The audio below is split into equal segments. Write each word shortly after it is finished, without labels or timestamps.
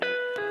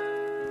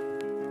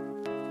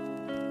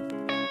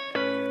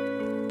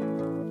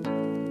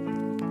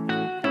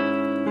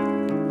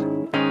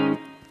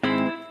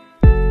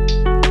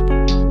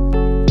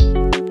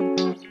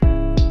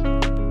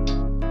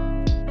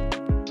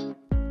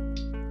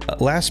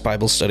Last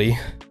Bible study,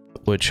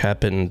 which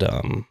happened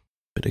a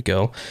bit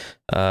ago,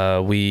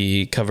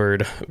 we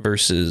covered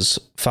verses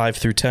 5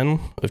 through 10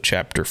 of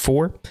chapter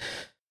 4.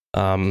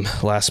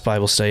 Last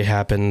Bible study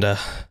happened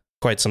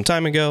quite some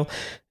time ago,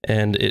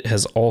 and it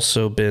has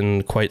also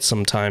been quite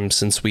some time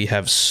since we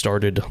have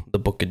started the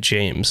book of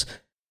James.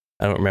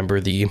 I don't remember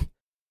the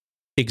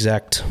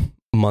exact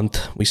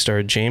month we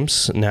started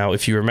James. Now,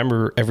 if you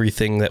remember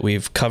everything that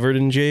we've covered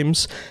in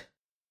James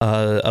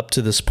up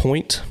to this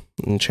point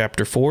in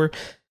chapter 4,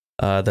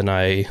 then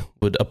I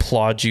would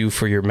applaud you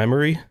for your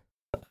memory.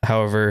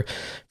 However,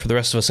 for the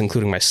rest of us,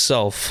 including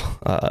myself,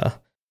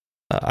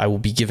 I will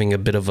be giving a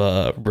bit of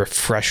a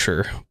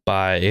refresher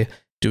by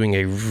doing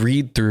a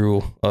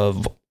read-through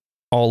of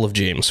all of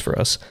James for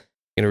us.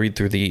 I'm going to read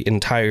through the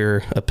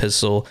entire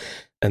epistle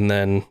and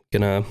then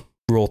going to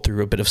roll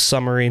through a bit of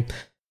summary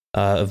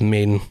of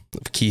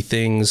key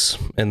things,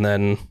 and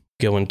then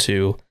go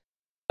into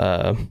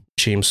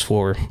James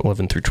 4,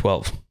 11 through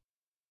 12.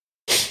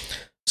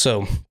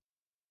 So,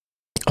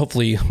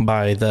 hopefully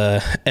by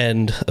the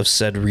end of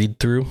said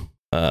read-through,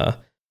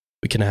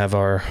 we can have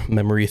our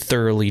memory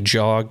thoroughly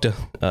jogged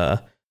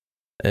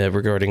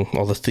regarding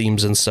all the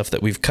themes and stuff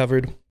that we've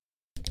covered.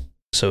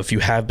 So if you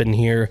have been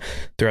here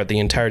throughout the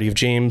entirety of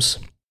James,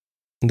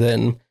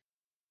 then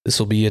this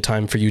will be a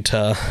time for you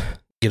to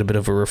get a bit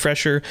of a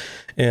refresher.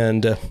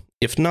 And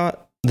if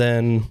not,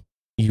 then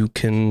you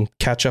can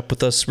catch up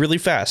with us really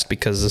fast,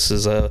 because this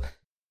is a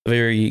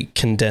very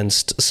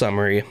condensed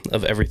summary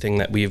of everything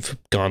that we've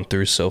gone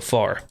through so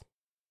far.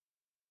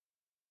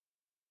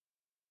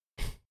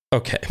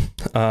 Okay.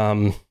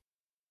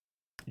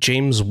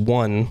 James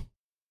 1,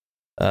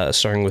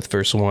 starting with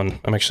verse 1.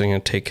 I'm actually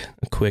going to take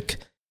a quick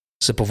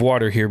sip of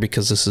water here,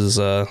 because this is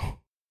going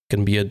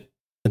to be a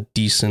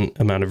decent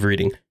amount of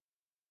reading.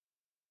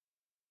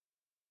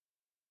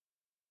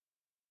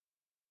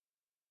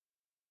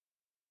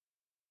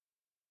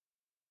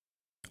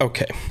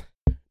 Okay.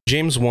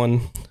 James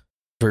 1,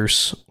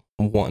 verse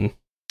 1.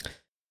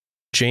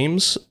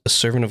 James, a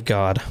servant of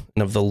God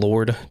and of the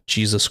Lord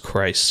Jesus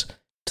Christ,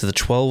 to the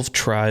 12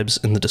 tribes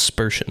in the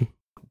dispersion,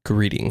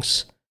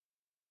 greetings.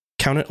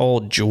 Count it all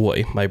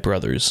joy, my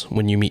brothers,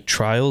 when you meet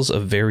trials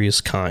of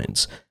various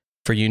kinds,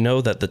 for you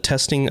know that the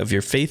testing of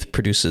your faith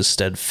produces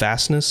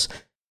steadfastness,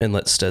 and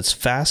let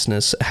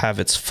steadfastness have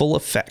its full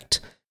effect,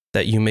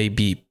 that you may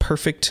be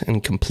perfect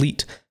and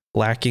complete,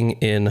 lacking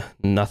in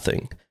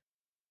nothing.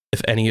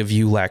 If any of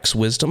you lacks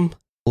wisdom,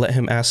 let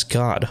him ask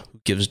God,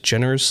 who gives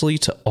generously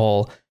to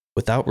all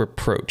without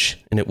reproach,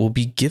 and it will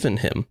be given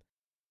him.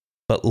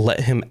 But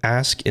let him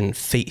ask in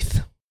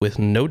faith, with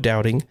no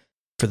doubting,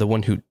 for the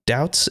one who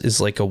doubts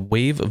is like a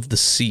wave of the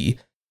sea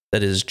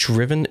that is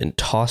driven and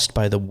tossed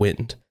by the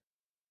wind.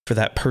 For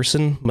that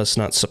person must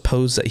not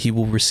suppose that he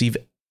will receive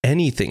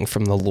anything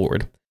from the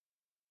Lord.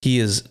 He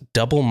is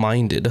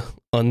double-minded,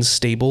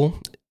 unstable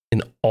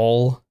in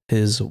all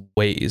his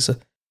ways.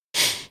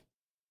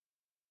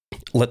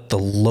 Let the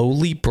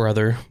lowly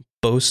brother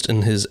boast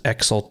in his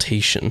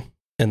exaltation,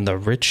 and the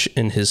rich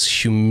in his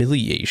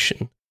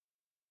humiliation,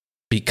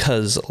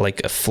 because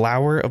like a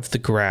flower of the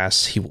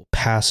grass he will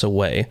pass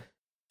away,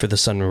 for the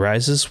sun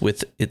rises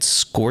with its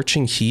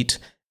scorching heat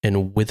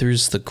and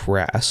withers the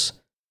grass.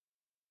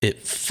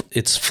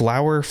 Its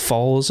flower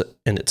falls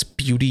and its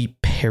beauty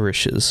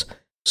perishes.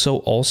 So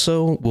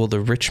also will the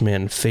rich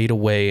man fade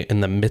away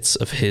in the midst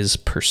of his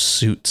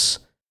pursuits.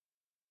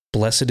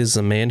 Blessed is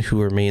the man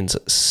who remains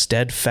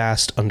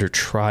steadfast under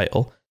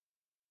trial,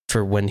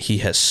 for when he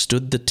has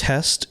stood the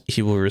test,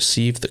 he will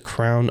receive the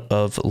crown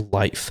of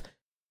life,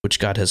 which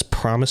God has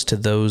promised to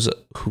those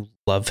who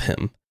love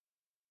him.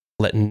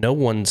 Let no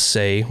one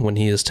say when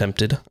he is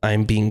tempted, I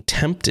am being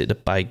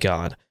tempted by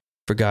God,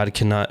 for God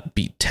cannot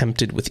be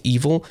tempted with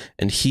evil,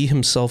 and he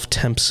himself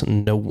tempts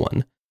no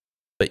one.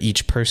 But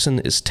each person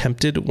is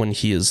tempted when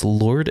he is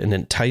lured and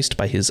enticed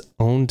by his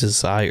own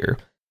desire.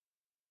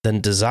 Then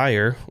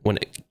desire, when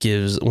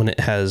it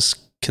has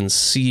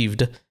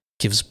conceived,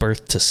 gives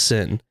birth to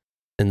sin,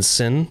 and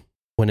sin,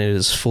 when it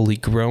is fully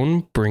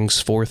grown,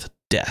 brings forth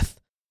death.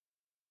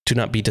 Do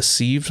not be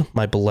deceived,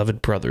 my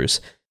beloved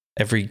brothers.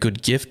 Every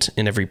good gift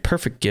and every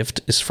perfect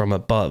gift is from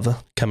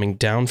above, coming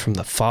down from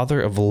the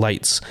Father of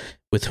lights,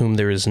 with whom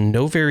there is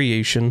no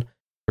variation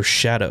or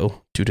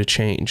shadow due to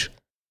change.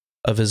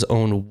 Of his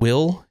own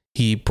will,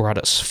 he brought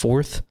us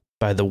forth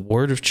by the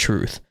word of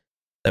truth,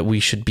 that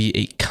we should be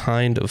a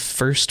kind of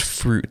first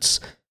fruits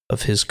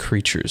of his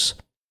creatures.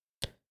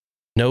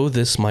 Know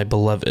this, my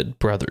beloved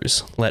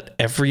brothers, let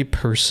every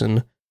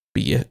person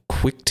be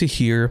quick to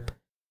hear,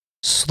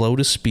 slow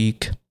to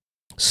speak,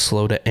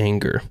 slow to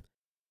anger.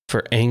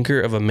 For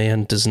anger of a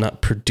man does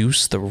not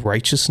produce the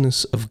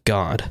righteousness of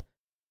God.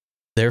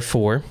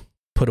 Therefore,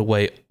 put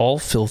away all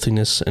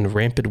filthiness and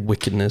rampant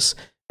wickedness,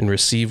 and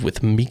receive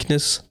with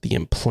meekness the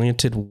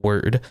implanted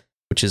word,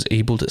 which is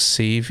able to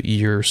save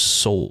your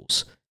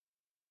souls.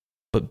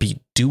 But be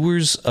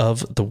doers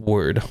of the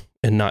word,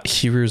 and not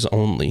hearers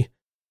only,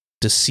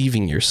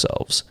 deceiving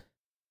yourselves.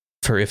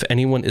 For if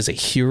anyone is a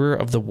hearer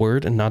of the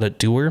word and not a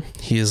doer,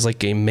 he is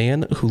like a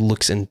man who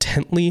looks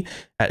intently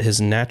at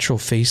his natural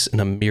face in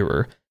a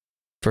mirror.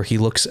 For he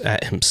looks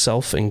at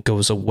himself and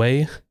goes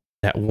away,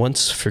 and at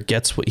once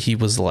forgets what he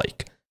was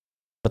like.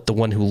 But the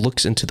one who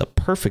looks into the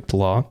perfect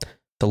law,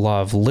 the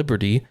law of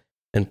liberty,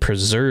 and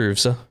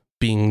preserves,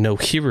 being no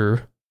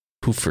hearer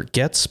who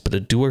forgets, but a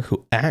doer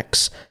who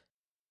acts,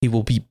 he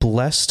will be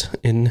blessed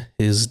in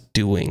his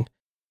doing.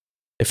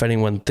 If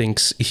anyone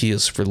thinks he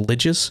is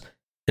religious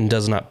and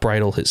does not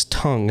bridle his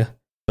tongue,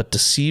 but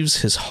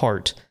deceives his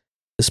heart,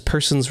 this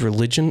person's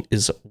religion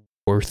is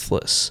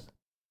worthless.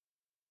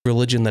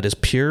 Religion that is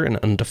pure and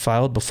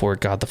undefiled before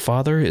God the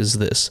Father is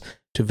this: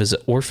 to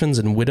visit orphans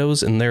and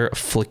widows in their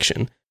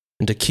affliction,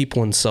 and to keep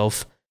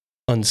oneself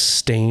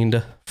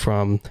unstained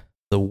from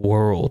the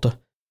world.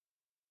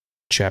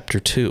 Chapter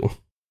 2.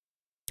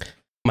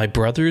 My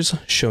brothers,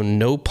 show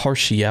no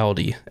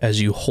partiality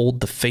as you hold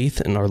the faith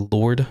in our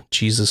Lord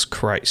Jesus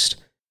Christ,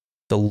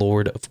 the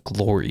Lord of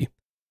glory.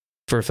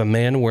 For if a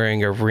man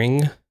wearing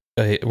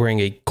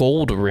a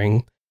gold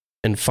ring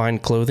and fine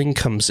clothing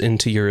comes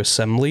into your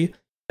assembly,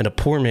 and a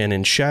poor man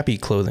in shabby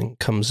clothing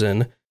comes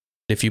in,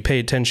 if you pay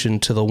attention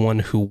to the one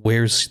who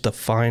wears the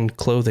fine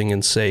clothing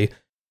and say,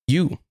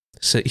 "You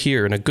sit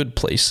here in a good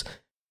place,"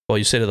 while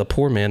you say to the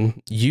poor man,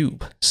 "You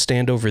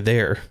stand over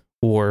there,"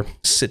 or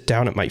 "Sit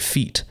down at my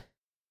feet,"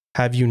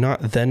 have you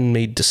not then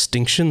made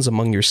distinctions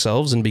among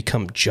yourselves and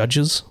become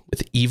judges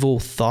with evil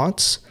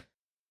thoughts?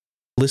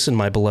 Listen,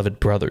 my beloved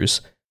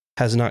brothers,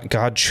 has not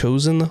God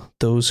chosen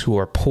those who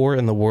are poor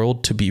in the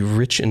world to be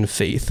rich in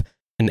faith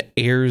and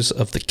heirs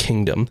of the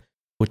kingdom,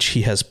 which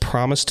he has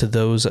promised to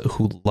those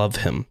who love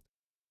him?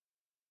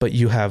 But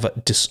you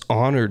have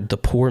dishonored the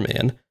poor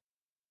man.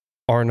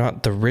 Are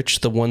not the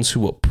rich the ones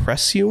who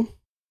oppress you,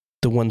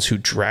 the ones who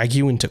drag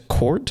you into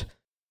court?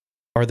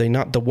 Are they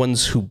not the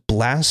ones who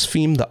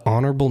blaspheme the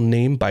honorable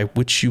name by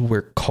which you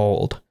were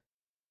called?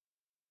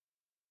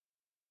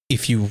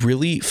 If you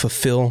really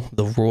fulfill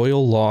the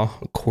royal law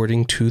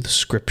according to the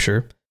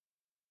scripture,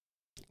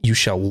 you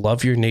shall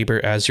love your neighbor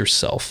as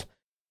yourself,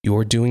 you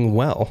are doing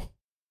well.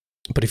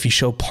 But if you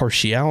show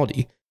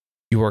partiality,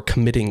 you are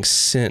committing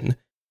sin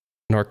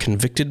and are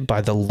convicted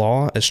by the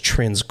law as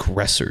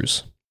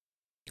transgressors.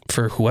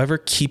 For whoever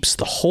keeps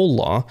the whole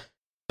law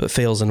but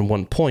fails in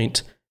one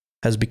point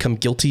has become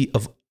guilty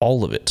of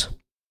all of it.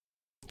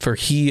 For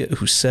he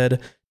who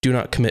said, "Do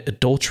not commit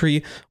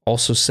adultery,"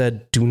 also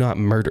said, "Do not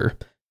murder."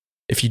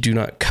 If you do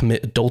not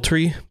commit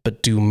adultery,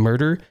 but do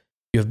murder,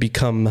 you have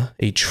become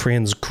a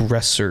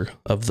transgressor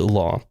of the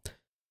law.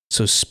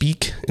 So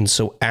speak and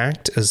so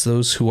act as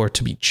those who are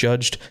to be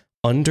judged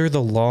under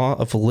the law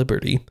of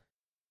liberty.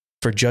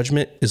 For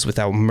judgment is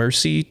without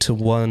mercy to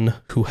one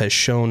who has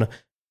shown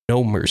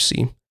no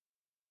mercy.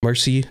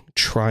 Mercy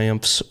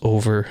triumphs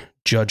over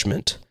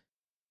judgment.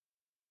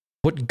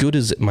 What good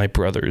is it, my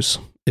brothers,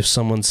 if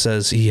someone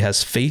says he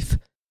has faith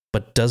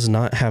but does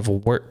not have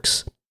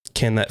works?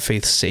 Can that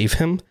faith save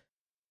him?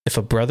 If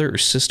a brother or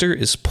sister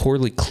is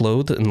poorly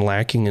clothed and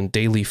lacking in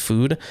daily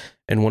food,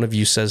 and one of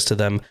you says to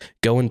them,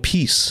 "Go in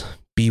peace,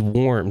 be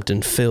warmed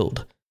and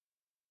filled,"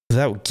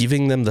 without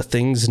giving them the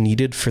things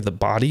needed for the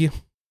body,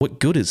 what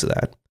good is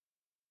that?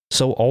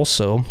 So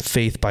also,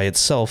 faith by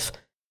itself,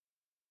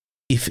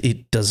 if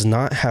it does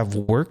not have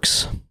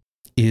works,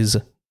 is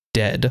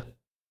dead.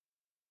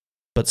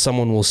 But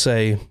someone will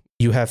say,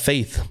 "You have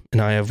faith, and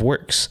I have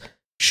works.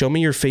 Show me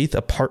your faith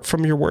apart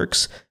from your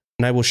works,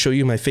 and I will show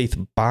you my faith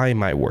by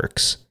my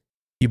works.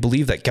 You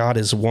believe that God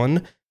is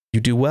one, you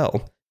do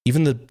well.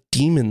 Even the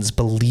demons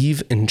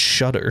believe and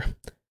shudder.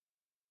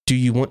 Do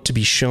you want to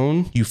be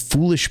shown, you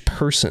foolish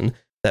person,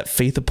 that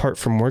faith apart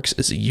from works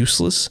is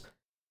useless?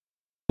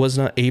 Was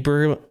not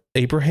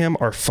Abraham,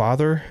 our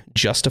father,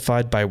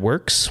 justified by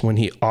works when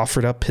he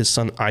offered up his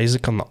son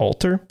Isaac on the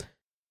altar?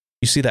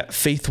 You see that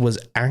faith was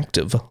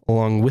active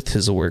along with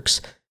his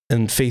works,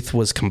 and faith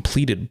was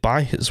completed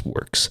by his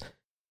works.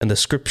 And the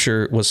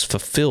scripture was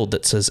fulfilled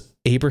that says,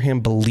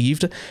 Abraham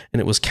believed, and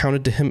it was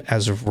counted to him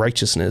as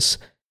righteousness,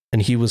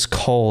 and he was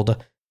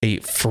called a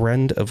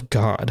friend of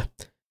God.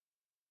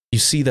 You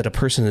see that a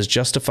person is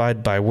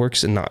justified by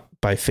works and not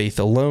by faith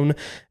alone,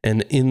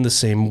 and in the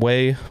same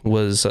way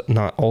was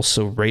not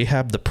also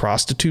Rahab the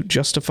prostitute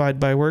justified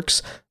by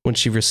works when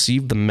she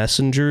received the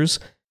messengers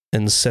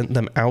and sent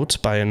them out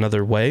by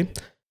another way?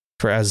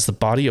 For as the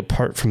body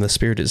apart from the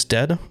spirit is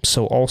dead,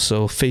 so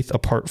also faith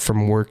apart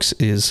from works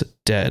is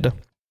dead.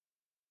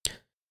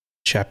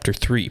 Chapter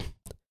 3.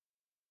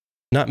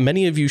 Not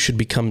many of you should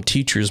become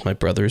teachers, my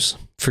brothers,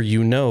 for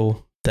you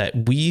know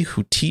that we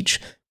who teach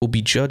will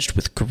be judged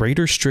with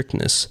greater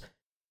strictness.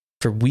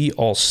 For we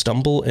all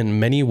stumble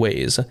in many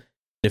ways.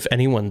 If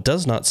anyone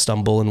does not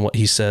stumble in what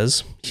he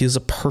says, he is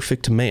a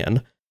perfect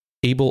man,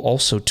 able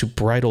also to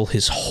bridle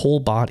his whole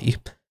body.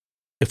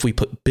 If we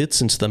put bits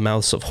into the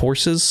mouths of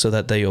horses so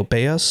that they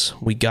obey us,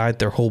 we guide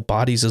their whole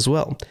bodies as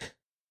well.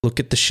 Look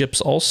at the ships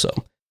also.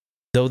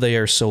 Though they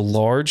are so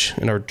large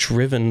and are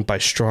driven by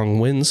strong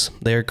winds,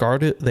 they are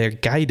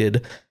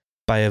guided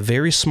by a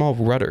very small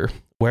rudder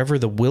wherever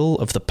the will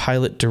of the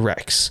pilot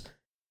directs.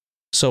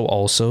 So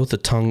also the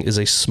tongue is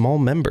a small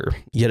member,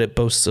 yet it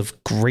boasts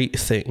of great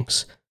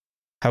things.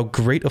 How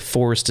great a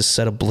forest is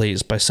set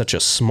ablaze by such a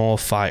small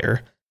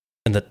fire.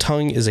 And the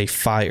tongue is a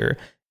fire,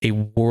 a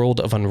world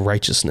of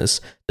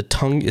unrighteousness. The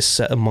tongue is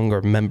set among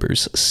our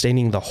members,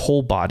 staining the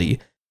whole body,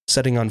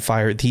 setting on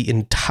fire the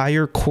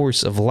entire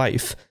course of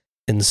life,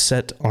 and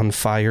set on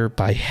fire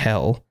by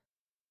hell.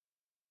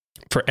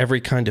 For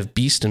every kind of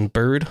beast and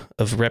bird,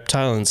 of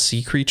reptile and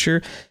sea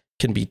creature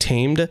can be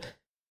tamed,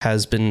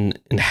 has been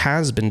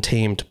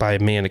tamed by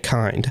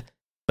mankind,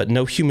 but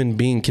no human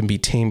being can be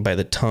tamed by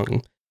the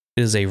tongue.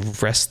 It is a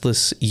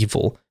restless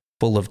evil,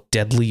 full of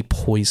deadly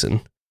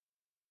poison.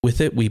 With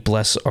it we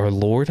bless our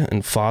Lord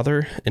and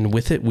Father, and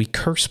with it we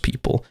curse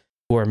people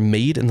who are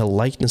made in the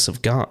likeness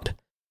of God.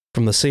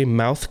 From the same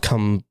mouth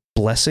come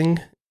blessing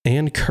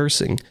and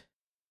cursing.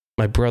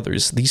 My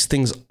brothers, these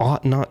things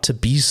ought not to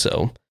be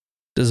so.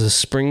 Does a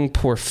spring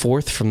pour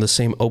forth from the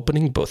same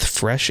opening both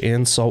fresh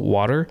and salt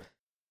water?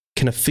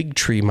 Can a fig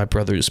tree, my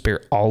brothers,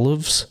 bear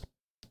olives,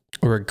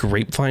 or a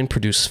grapevine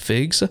produce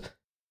figs?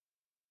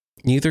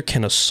 Neither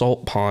can a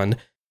salt pond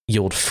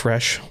yield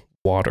fresh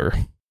water.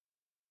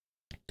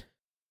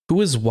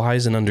 Who is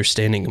wise and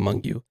understanding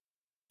among you?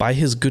 By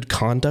his good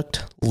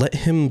conduct, let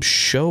him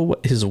show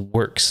his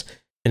works,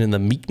 and in the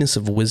meekness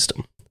of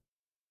wisdom.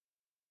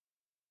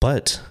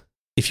 But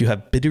if you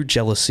have bitter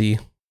jealousy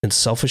and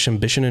selfish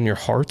ambition in your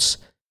hearts,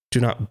 do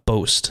not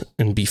boast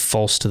and be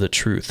false to the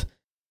truth.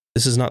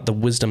 This is not the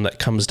wisdom that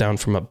comes down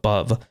from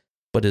above,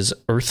 but is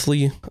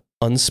earthly,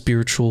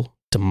 unspiritual,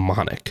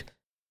 demonic.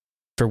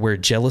 For where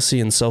jealousy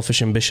and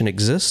selfish ambition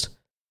exist,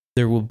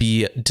 there will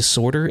be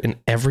disorder in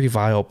every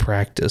vile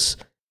practice.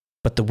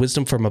 But the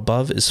wisdom from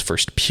above is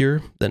first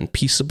pure, then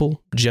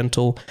peaceable,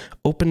 gentle,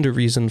 open to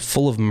reason,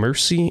 full of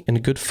mercy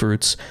and good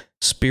fruits,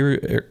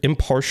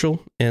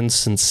 impartial and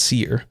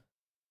sincere.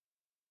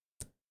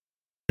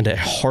 And a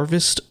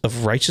harvest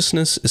of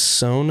righteousness is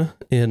sown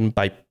in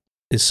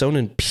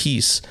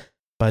peace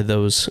by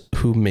those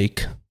who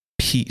make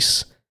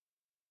peace.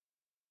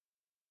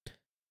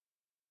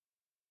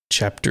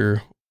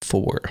 Chapter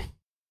 4.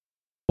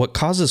 What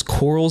causes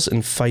quarrels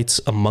and fights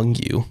among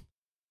you?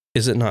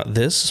 Is it not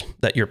this,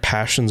 that your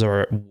passions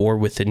are at war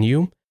within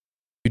you?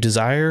 You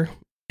desire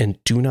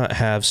and do not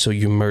have, so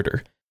you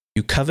murder.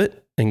 You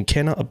covet and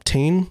cannot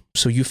obtain,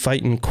 so you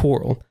fight and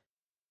quarrel.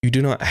 You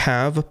do not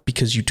have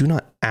because you do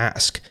not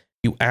ask.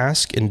 You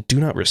ask and do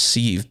not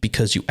receive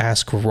because you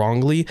ask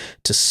wrongly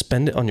to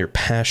spend it on your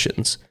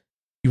passions.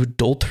 You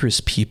adulterous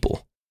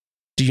people.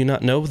 Do you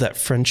not know that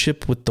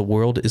friendship with the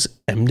world is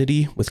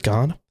enmity with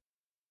God?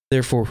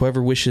 Therefore,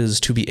 whoever wishes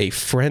to be a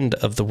friend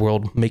of the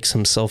world makes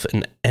himself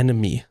an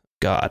enemy of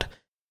God.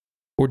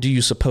 Or do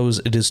you suppose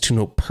it is to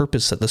no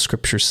purpose that the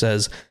scripture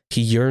says he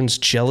yearns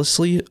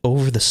jealously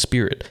over the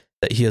Spirit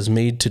that he has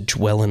made to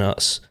dwell in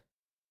us?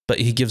 But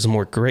he gives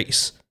more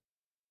grace.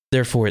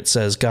 Therefore it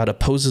says, God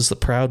opposes the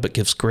proud but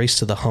gives grace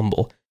to the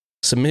humble.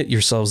 Submit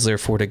yourselves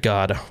therefore to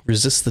God.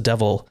 Resist the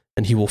devil,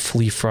 and he will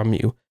flee from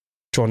you.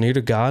 Draw near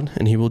to God,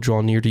 and he will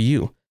draw near to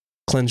you.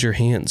 Cleanse your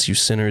hands, you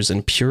sinners,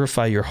 and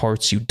purify your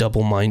hearts, you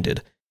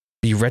double-minded.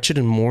 Be wretched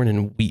and mourn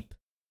and weep.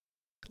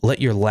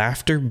 Let your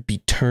laughter be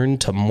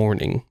turned to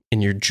mourning,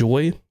 and your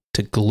joy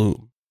to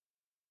gloom.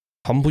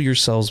 Humble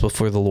yourselves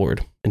before the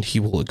Lord, and he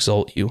will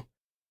exalt you.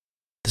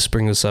 This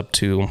brings us up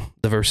to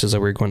the verses that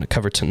we're going to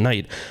cover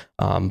tonight,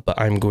 but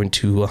I'm going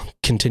to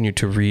continue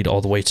to read all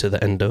the way to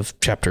the end of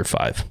chapter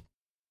 5.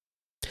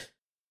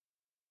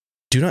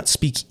 Do not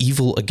speak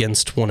evil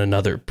against one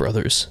another,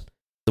 brothers.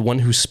 The one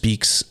who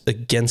speaks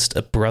against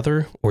a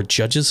brother or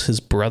judges his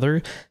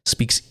brother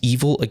speaks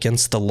evil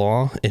against the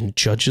law and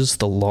judges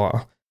the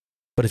law.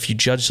 But if you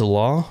judge the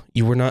law,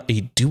 you are not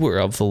a doer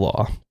of the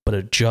law, but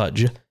a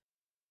judge.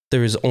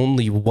 There is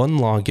only one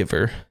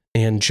lawgiver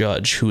and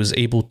judge who is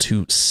able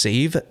to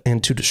save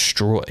and to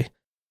destroy.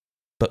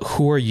 But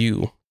who are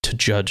you to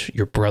judge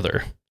your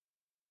brother?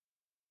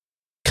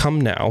 Come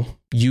now,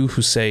 you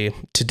who say,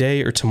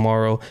 today or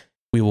tomorrow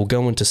we will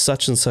go into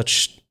such and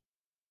such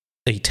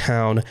a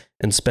town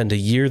and spend a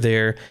year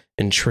there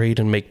and trade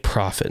and make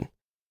profit.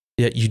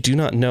 Yet you do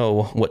not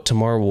know what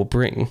tomorrow will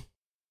bring.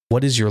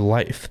 What is your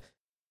life?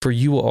 For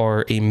you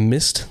are a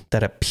mist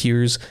that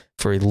appears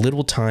for a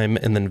little time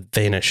and then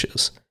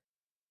vanishes.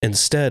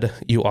 Instead,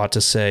 you ought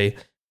to say,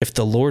 if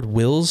the Lord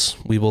wills,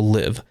 we will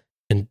live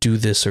and do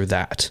this or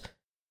that.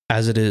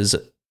 As it is,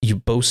 you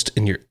boast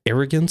in your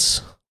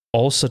arrogance.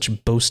 All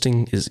such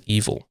boasting is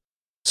evil.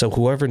 So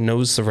whoever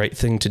knows the right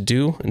thing to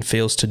do and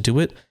fails to do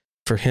it,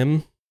 for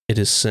him it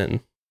is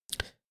sin.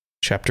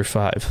 Chapter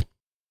 5.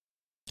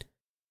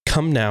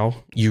 Come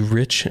now, you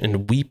rich,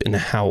 and weep and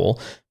howl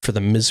for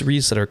the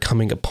miseries that are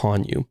coming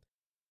upon you.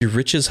 Your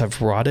riches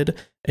have rotted,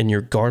 and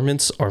your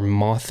garments are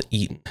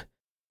moth-eaten.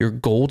 Your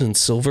gold and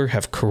silver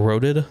have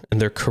corroded, and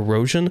their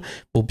corrosion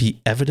will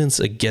be evidence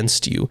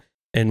against you,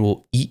 and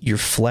will eat your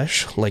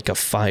flesh like a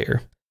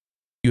fire.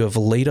 You have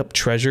laid up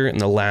treasure in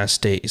the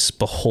last days.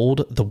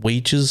 Behold, the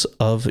wages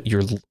of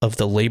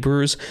the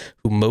laborers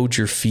who mowed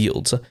your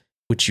fields,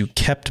 which you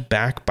kept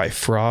back by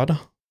fraud,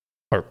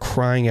 are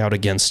crying out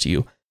against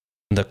you.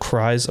 and the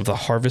cries of the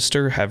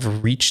harvester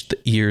have reached the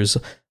ears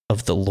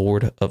of the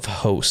Lord of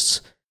hosts.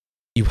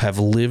 You have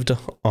lived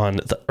on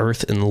the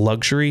earth in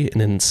luxury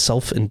and in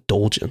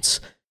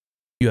self-indulgence.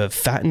 You have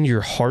fattened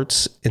your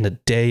hearts in a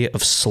day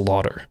of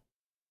slaughter.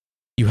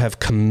 You have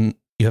condemned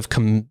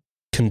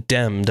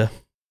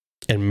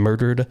and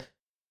murdered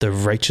the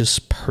righteous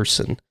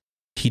person.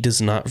 He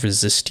does not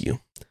resist you.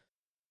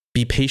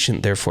 Be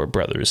patient, therefore,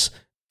 brothers,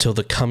 till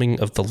the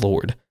coming of the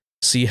Lord.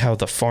 See how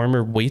the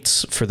farmer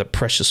waits for the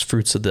precious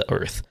fruits of the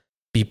earth.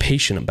 Be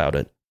patient about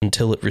it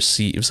until it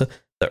receives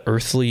the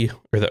early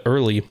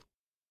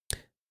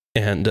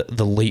and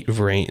the late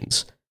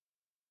rains.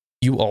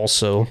 You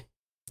also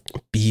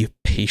be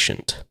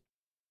patient.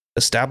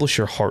 Establish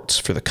your hearts,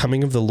 for the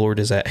coming of the Lord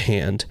is at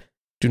hand.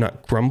 Do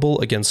not grumble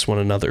against one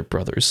another,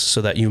 brothers,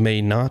 so that you may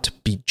not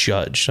be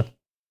judged.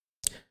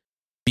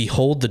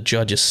 Behold, the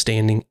judge is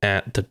standing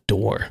at the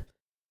door.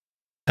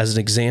 As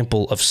an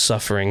example of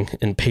suffering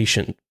and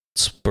patience,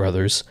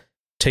 brothers,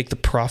 take the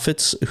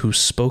prophets who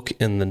spoke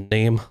in the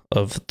name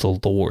of the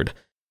Lord.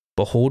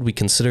 Behold, we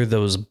consider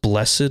those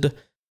blessed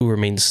who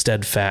remain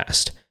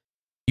steadfast.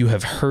 You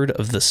have heard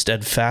of the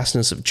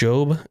steadfastness of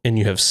Job, and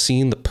you have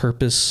seen the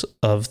purpose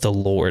of the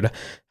Lord,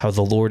 how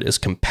the Lord is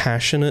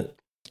compassionate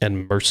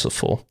and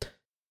merciful.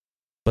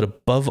 But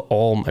above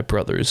all, my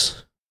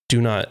brothers, do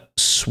not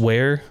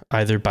swear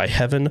either by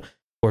heaven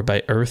or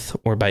by earth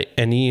or by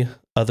any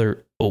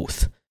other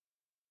oath,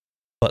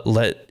 but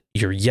let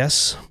your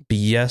yes be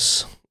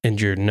yes and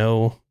your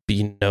no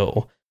be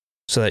no,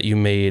 so that you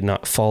may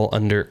not fall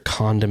under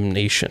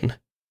condemnation.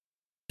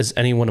 Is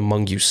anyone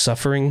among you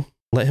suffering?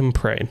 Let him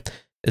pray.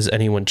 Is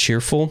anyone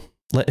cheerful?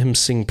 Let him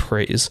sing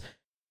praise.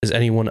 Is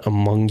anyone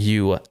among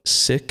you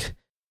sick?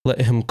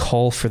 Let him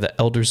call for the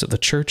elders of the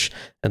church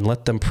and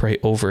let them pray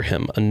over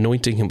him,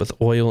 anointing him with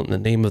oil in the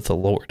name of the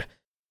Lord.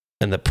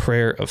 And the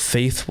prayer of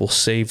faith will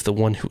save the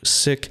one who is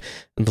sick,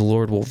 and the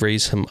Lord will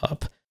raise him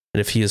up. And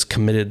if he has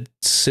committed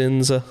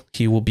sins,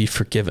 he will be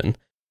forgiven.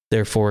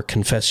 Therefore,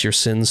 confess your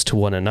sins to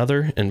one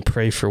another and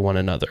pray for one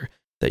another,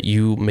 that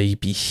you may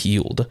be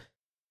healed.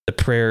 The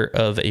prayer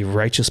of a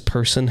righteous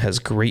person has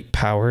great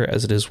power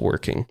as it is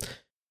working.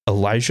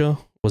 Elijah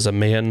was a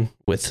man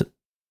with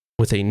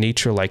a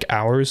nature like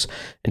ours,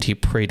 and he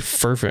prayed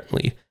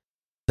fervently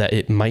that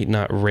it might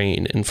not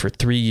rain, and for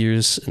 3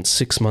 years and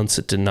 6 months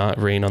it did not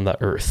rain on the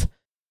earth.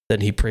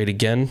 Then he prayed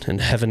again,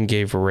 and heaven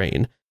gave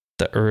rain,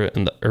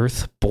 and the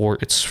earth bore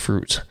its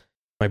fruit.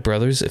 My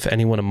brothers, if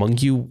anyone among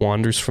you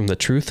wanders from the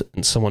truth,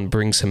 and someone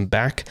brings him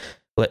back,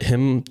 let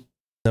him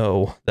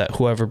know that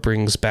whoever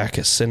brings back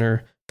a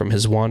sinner from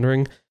his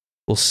wandering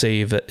will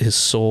save his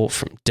soul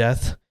from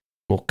death,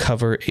 will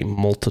cover a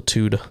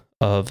multitude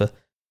of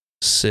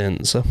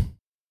sins. It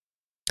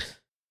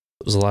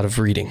was a lot of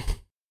reading.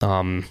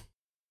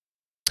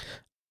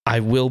 I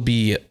will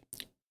be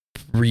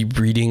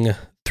rereading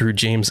through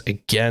James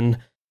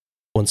again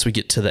once we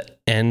get to the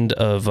end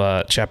of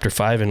chapter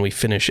 5 and we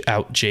finish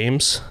out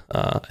James.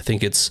 I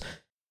think it's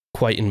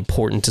quite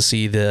important to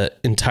see the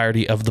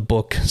entirety of the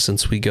book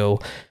since we go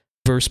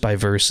verse by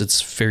verse.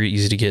 It's very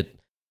easy to get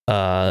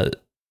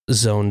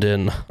zoned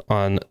in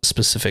on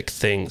specific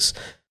things.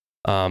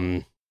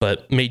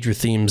 But major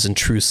themes and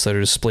truths that are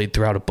displayed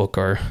throughout a book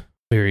are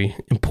very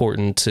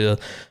important to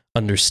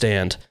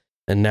understand.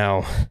 And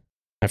now,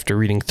 after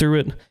reading through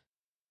it,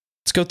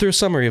 let's go through a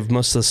summary of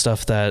most of the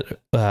stuff that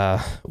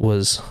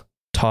was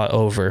taught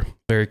over.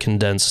 Very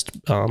condensed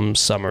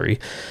summary.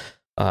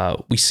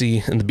 We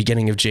see in the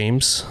beginning of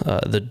James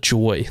the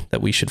joy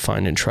that we should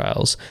find in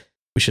trials.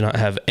 We should not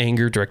have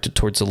anger directed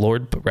towards the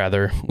Lord, but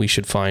rather we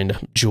should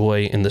find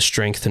joy in the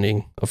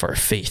strengthening of our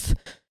faith.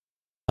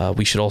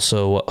 We should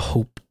also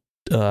hope.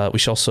 We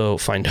should also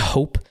find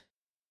hope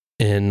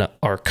in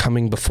our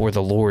coming before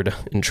the Lord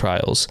in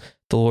trials.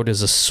 The Lord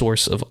is a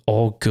source of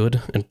all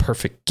good and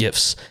perfect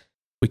gifts.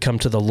 We come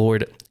to the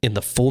Lord in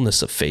the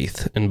fullness of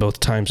faith in both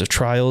times of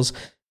trials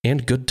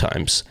and good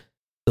times.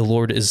 The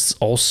Lord is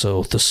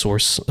also the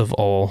source of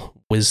all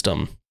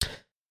wisdom.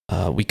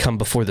 We come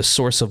before the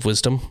source of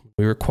wisdom.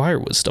 We require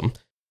wisdom.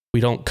 We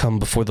don't come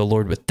before the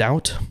Lord with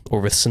doubt or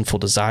with sinful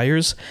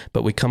desires,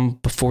 but we come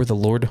before the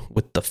Lord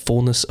with the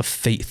fullness of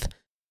faith.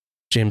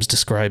 James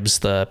describes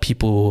the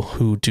people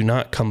who do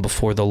not come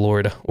before the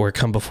Lord or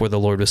come before the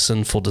Lord with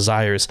sinful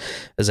desires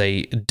as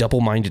a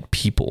double-minded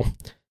people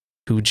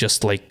who,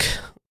 just like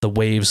the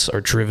waves,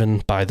 are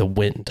driven by the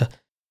wind.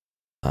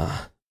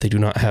 They do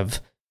not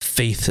have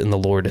faith in the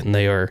Lord, and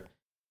they are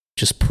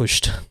just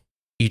pushed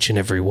each and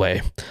every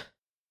way.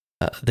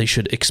 They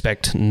should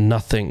expect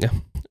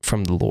nothing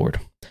from the Lord.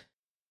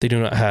 They do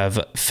not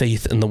have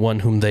faith in the one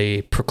whom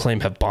they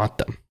proclaim have bought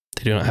them.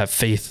 They do not have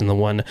faith in the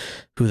one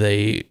who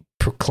they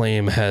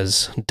proclaim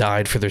has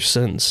died for their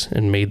sins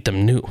and made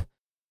them new.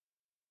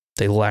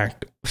 They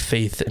lack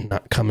faith in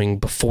not coming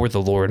before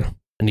the Lord.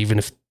 And even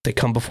if they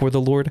come before the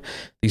Lord,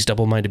 these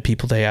double-minded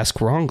people, they ask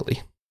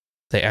wrongly.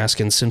 They ask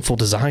in sinful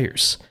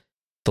desires.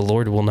 The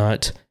Lord will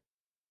not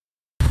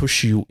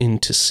push you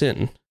into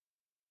sin.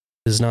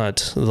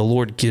 The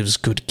Lord gives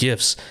good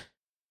gifts,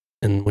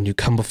 And when you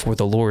come before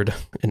the Lord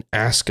and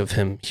ask of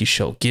him, he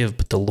shall give,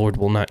 but the Lord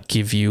will not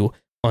give you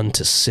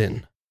unto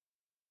sin.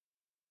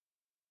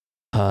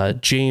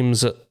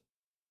 James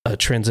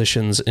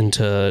transitions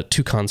into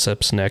two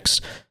concepts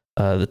next.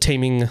 The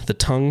taming the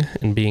tongue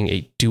and being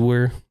a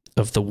doer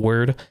of the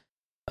word.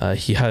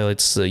 He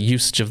highlights the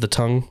usage of the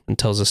tongue and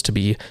tells us to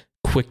be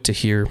quick to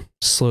hear,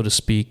 slow to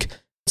speak,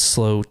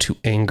 slow to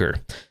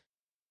anger.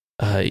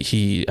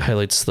 He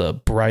highlights the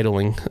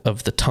bridling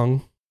of the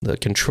tongue, the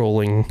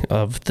controlling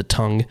of the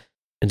tongue,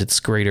 and its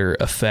greater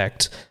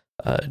effect.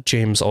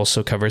 James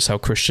also covers how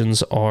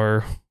Christians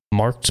are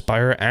marked by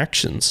our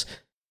actions.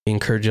 He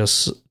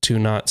encourages us to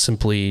not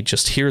simply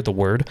just hear the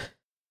word,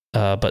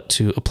 but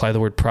to apply the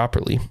word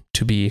properly,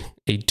 to be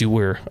a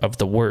doer of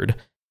the word,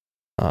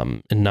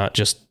 and not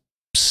just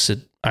sit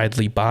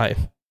idly by.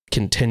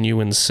 Continue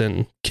in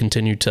sin,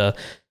 continue to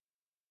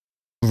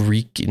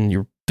reek in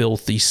your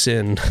filthy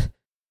sin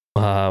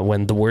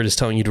when the word is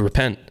telling you to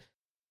repent.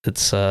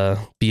 It's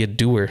be a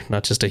doer,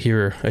 not just a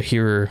hearer. A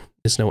hearer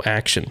is no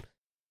action,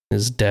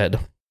 is dead.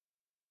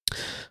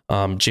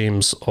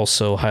 James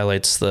also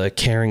highlights the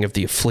caring of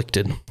the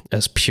afflicted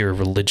as pure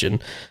religion.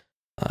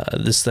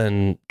 This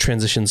then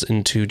transitions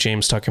into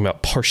James talking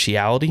about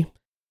partiality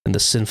and the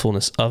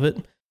sinfulness of it.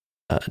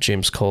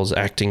 James calls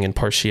acting in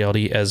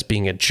partiality as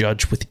being a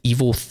judge with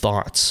evil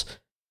thoughts.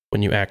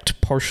 When you act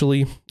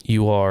partially,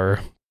 you are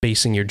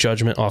basing your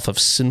judgment off of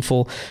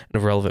sinful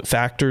and irrelevant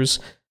factors.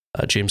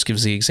 James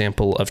gives the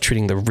example of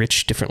treating the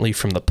rich differently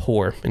from the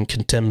poor and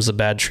condemns the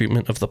bad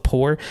treatment of the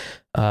poor,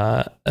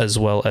 as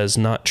well as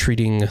not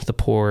treating the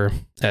poor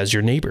as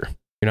your neighbor.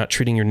 You're not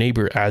treating your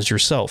neighbor as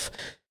yourself.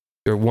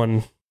 You're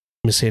one,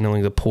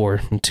 mishandling the poor,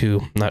 and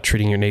two, not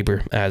treating your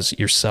neighbor as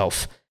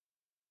yourself.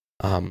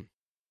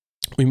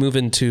 We move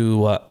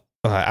into,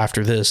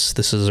 after this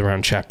is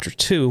around chapter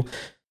 2,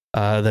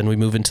 then we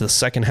move into the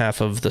second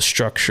half of the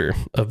structure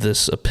of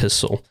this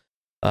epistle.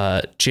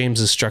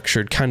 James is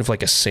structured kind of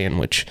like a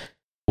sandwich,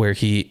 where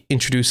he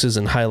introduces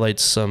and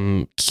highlights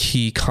some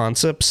key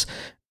concepts.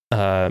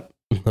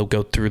 He'll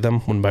go through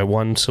them one by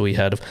one. So we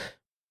had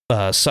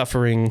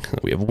suffering,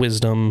 we have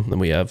wisdom, then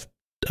we have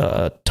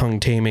tongue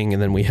taming,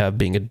 and then we have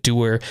being a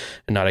doer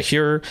and not a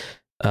hearer,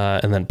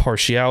 and then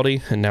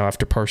partiality. And now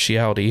after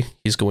partiality,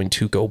 he's going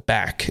to go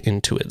back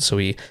into it. So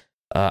he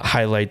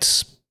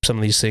highlights some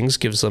of these things,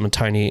 gives them a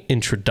tiny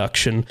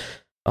introduction,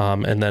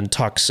 and then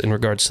talks in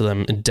regards to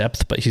them in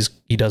depth, but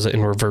he does it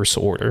in reverse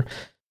order.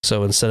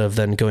 So instead of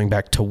then going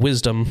back to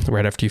wisdom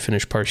right after you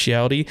finish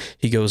partiality,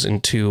 he goes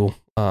into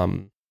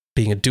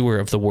being a doer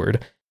of the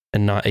word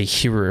and not a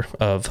hearer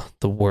of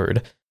the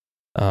word.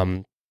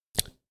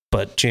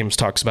 But James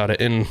talks about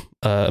it in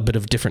a bit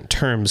of different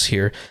terms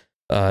here.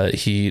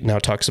 He now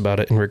talks about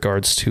it in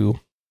regards to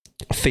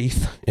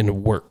faith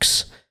and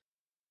works.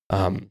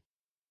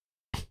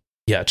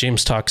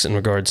 James talks in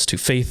regards to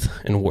faith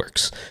and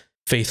works.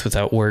 Faith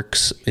without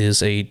works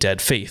is a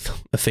dead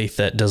faith. A faith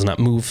that does not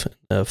move,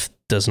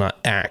 does not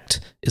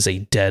act, is a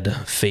dead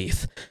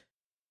faith.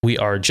 We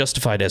are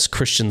justified as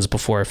Christians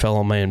before our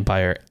fellow man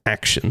by our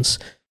actions.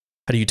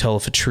 How do you tell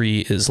if a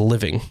tree is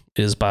living?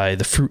 It is by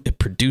the fruit it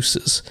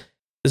produces.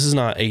 This is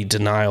not a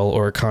denial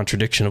or a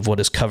contradiction of what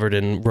is covered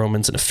in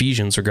Romans and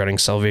Ephesians regarding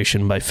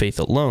salvation by faith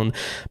alone,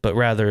 but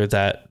rather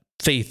that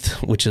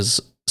faith, which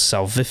is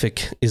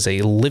salvific, is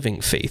a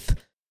living faith.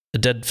 A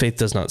dead faith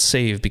does not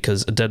save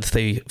because a dead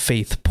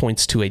faith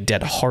points to a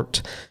dead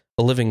heart.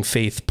 A living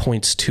faith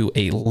points to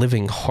a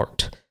living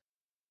heart.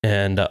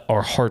 And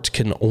our heart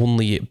can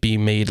only be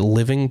made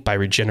living by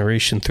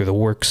regeneration through the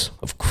works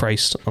of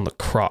Christ on the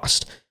cross.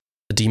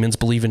 The demons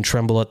believe and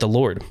tremble at the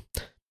Lord.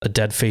 A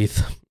dead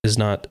faith is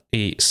not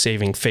a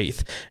saving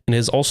faith, and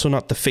is also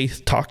not the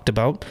faith talked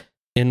about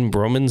in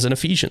Romans and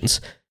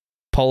Ephesians.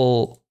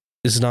 Paul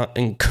is not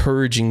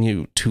encouraging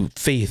you to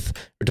faith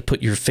or to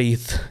put your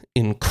faith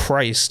in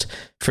Christ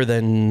for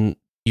then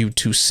you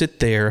to sit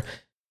there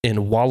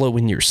and wallow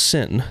in your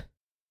sin.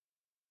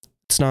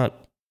 It's not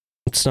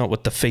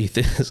what the faith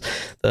is.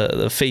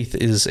 The faith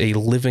is a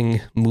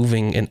living,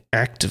 moving, and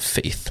active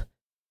faith.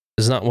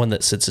 It's not one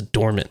that sits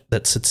dormant,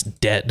 that sits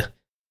dead.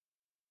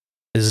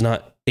 It is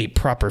not a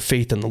proper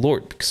faith in the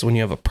Lord, because when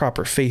you have a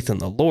proper faith in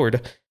the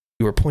Lord,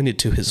 you are pointed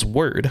to his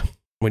word.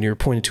 When you're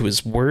pointed to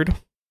his word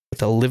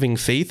with a living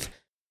faith,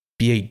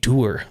 be a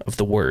doer of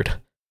the word.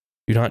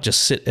 Do not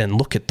just sit and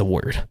look at the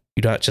word.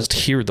 Do not just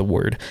hear the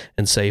word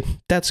and say,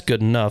 that's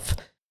good enough.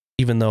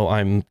 Even though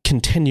I'm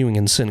continuing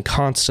in sin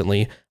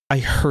constantly, I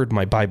heard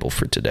my Bible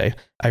for today.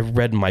 I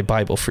read my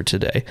Bible for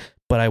today,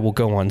 but I will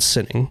go on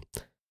sinning.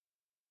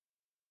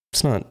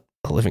 It's not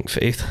a living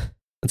faith.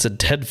 It's a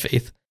dead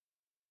faith.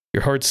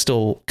 Your heart's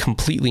still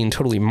completely and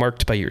totally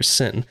marked by your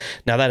sin.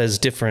 Now that is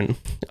different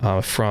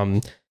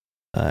from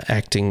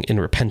acting in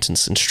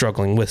repentance and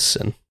struggling with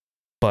sin.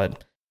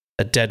 But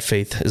a dead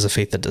faith is a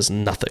faith that does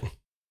nothing.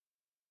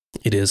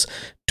 It is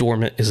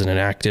dormant, is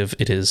inactive,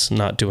 it is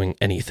not doing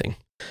anything.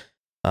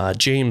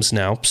 James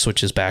now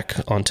switches back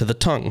onto the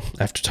tongue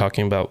after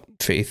talking about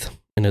faith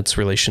and its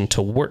relation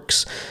to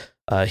works.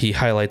 He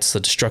highlights the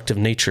destructive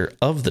nature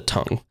of the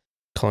tongue,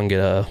 calling it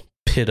a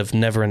pit of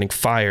never-ending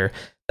fire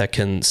that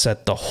can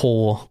set the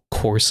whole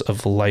course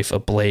of life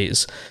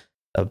ablaze,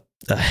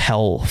 a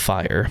hell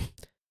fire.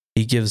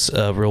 He gives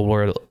a real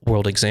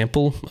world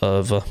example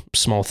of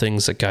small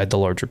things that guide the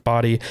larger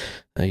body.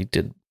 He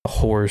did a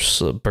horse,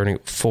 a burning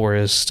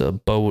forest, a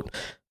boat,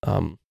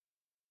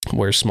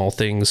 where small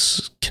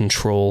things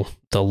control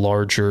the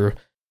larger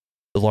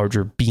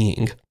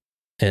being.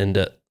 And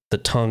the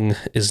tongue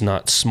is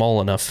not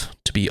small enough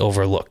to be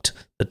overlooked.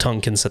 The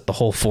tongue can set the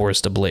whole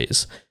forest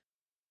ablaze.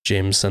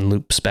 James then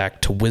loops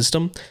back to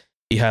wisdom.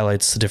 He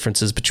highlights the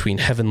differences between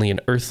heavenly and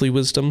earthly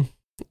wisdom.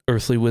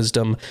 Earthly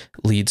wisdom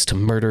leads to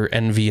murder,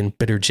 envy, and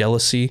bitter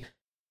jealousy.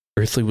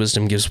 Earthly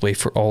wisdom gives way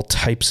for all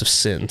types of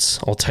sins,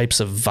 all types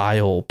of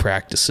vile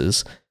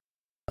practices,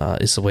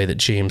 is the way that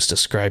James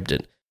described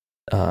it.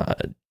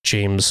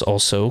 James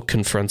also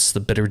confronts the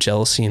bitter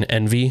jealousy and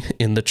envy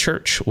in the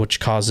church, which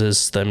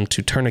causes them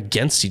to turn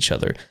against each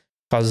other,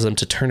 causes them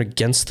to turn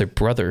against their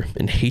brother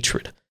in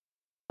hatred.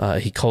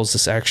 He calls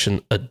this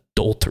action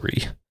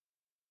adultery.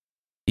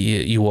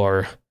 You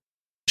are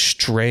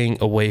straying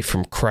away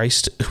from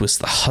Christ, who is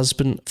the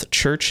husband of the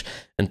church,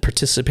 and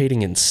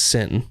participating in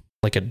sin,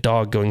 like a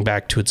dog going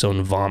back to its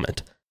own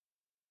vomit.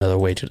 Another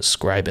way to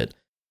describe it.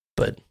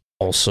 But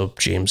also,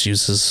 James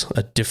uses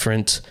a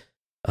different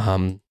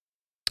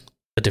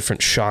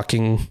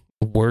shocking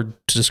word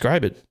to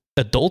describe it.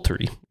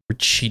 Adultery. You're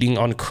cheating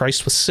on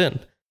Christ with sin.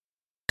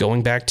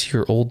 Going back to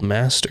your old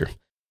master.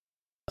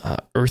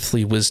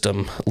 Earthly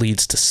wisdom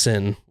leads to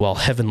sin, while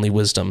heavenly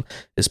wisdom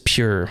is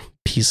pure,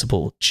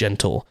 peaceable,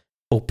 gentle,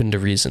 open to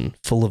reason,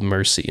 full of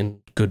mercy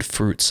and good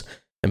fruits,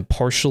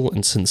 impartial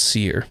and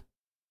sincere.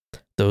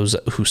 Those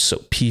who sow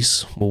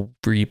peace will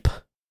reap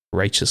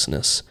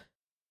righteousness.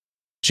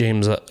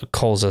 James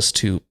calls us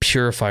to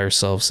purify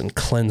ourselves and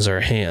cleanse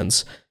our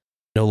hands,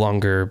 no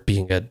longer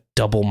being a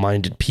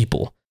double-minded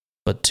people,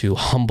 but to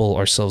humble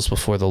ourselves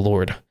before the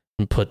Lord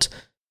and put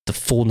the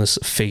fullness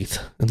of faith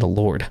in the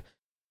Lord.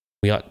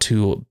 We ought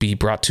to be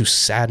brought to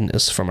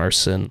sadness from our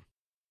sin.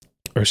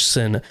 Our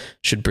sin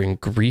should bring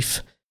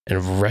grief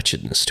and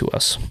wretchedness to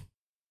us.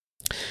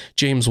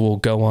 James will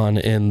go on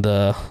in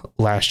the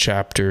last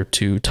chapter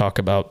to talk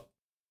about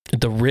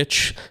the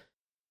rich,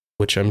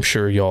 which I'm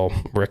sure y'all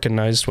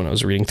recognized when I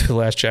was reading through the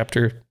last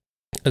chapter,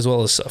 as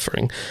well as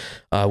suffering,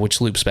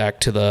 which loops back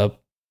to the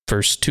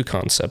first two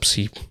concepts.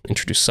 He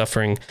introduced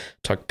suffering,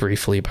 talked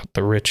briefly about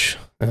the rich,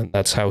 and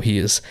that's how he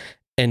is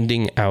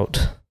ending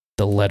out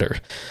the letter.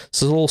 So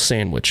it's a little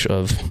sandwich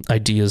of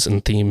ideas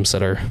and themes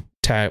that are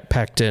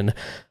packed in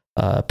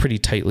pretty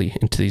tightly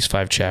into these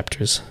 5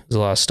 chapters. There's a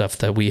lot of stuff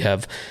that we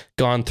have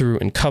gone through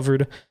and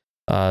covered.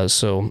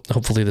 So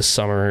hopefully the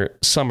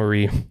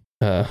summary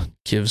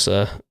gives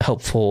a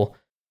helpful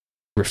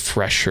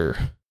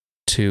refresher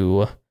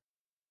to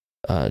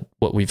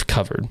what we've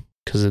covered,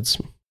 because it's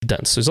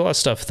dense. There's a lot of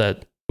stuff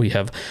that we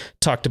have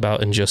talked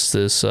about in just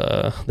this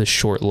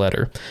short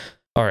letter.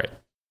 All right.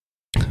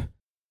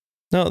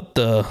 Now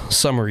the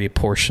summary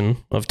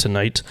portion of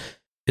tonight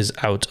is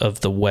out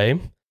of the way.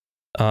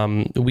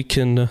 We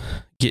can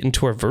get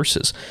into our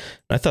verses.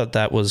 I thought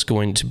that was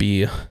going to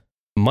be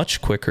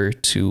much quicker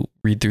to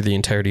read through the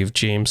entirety of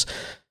James,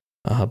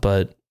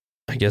 but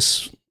I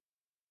guess it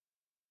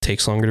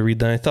takes longer to read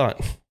than I thought.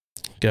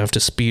 Gonna have to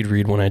speed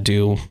read when I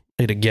do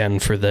it again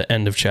for the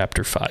end of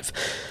chapter 5.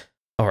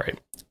 All right,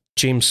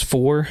 James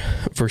 4,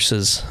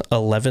 verses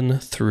 11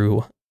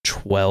 through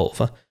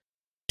 12.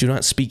 Do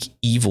not speak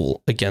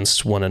evil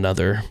against one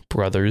another,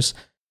 brothers.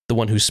 The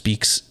one who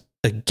speaks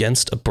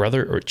against a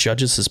brother or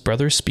judges his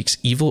brother speaks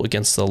evil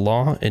against the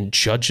law and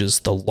judges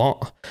the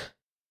law.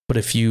 But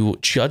if you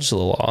judge the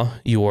law,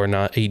 you are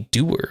not a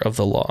doer of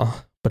the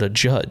law, but a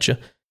judge.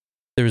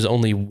 There is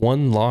only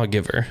one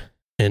lawgiver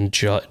and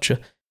judge,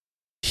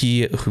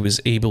 he who is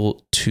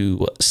able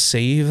to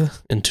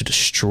save and to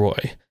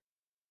destroy.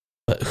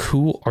 But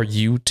who are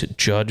you to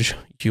judge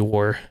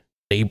your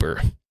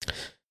neighbor?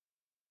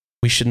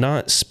 We should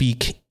not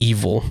speak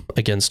evil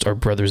against our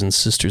brothers and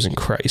sisters in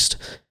Christ.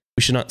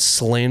 We should not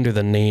slander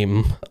the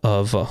name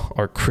of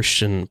our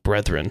Christian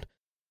brethren.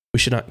 We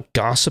should not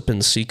gossip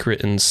in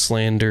secret and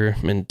slander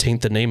and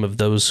taint the name of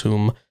those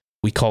whom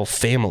we call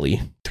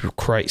family through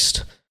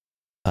Christ.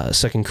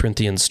 2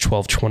 Corinthians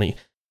 12:20.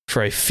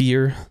 For I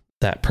fear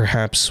that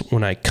perhaps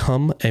when I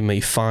come, I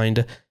may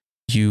find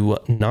you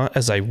not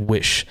as I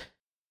wish,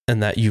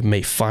 and that you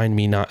may find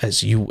me not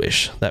as you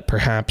wish, that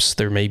perhaps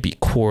there may be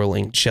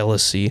quarreling,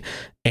 jealousy,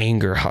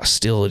 anger,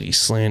 hostility,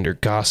 slander,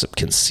 gossip,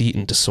 conceit,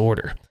 and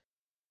disorder.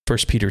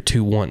 1 Peter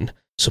 2:1.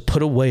 So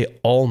put away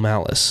all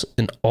malice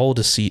and all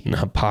deceit and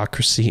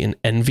hypocrisy and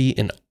envy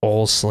and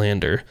all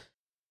slander.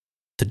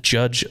 The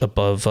judge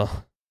above,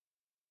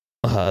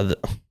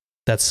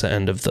 that's the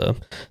end of the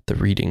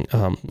reading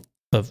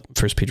of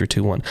 1 Peter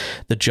 2:1.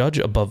 The judge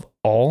above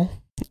all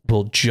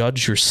will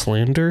judge your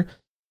slander,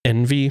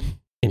 envy,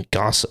 and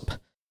gossip.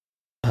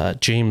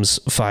 James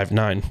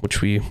 5:9,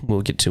 which we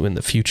will get to in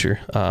the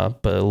future,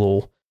 but a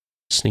little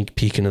sneak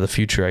peek into the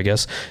future, I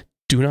guess.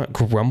 Do not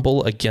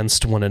grumble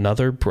against one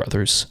another,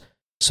 brothers,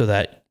 so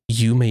that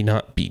you may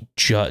not be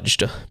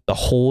judged.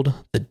 Behold,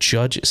 the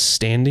judge is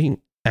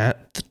standing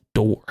at the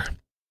door.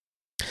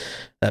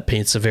 That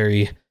paints a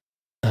very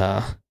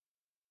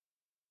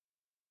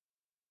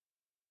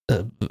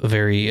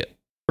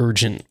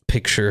urgent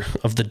picture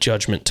of the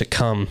judgment to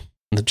come,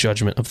 the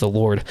judgment of the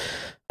Lord.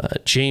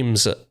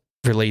 James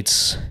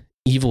relates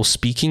evil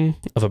speaking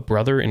of a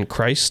brother in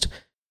Christ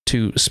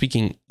to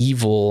speaking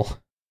evil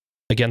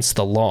against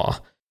the law,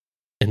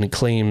 and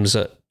claims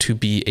to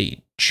be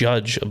a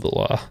judge of the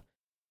law.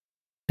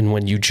 And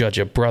when you judge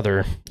a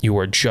brother, you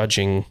are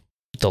judging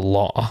the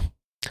law.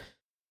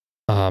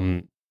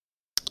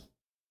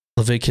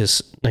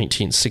 Leviticus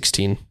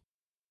 19:16.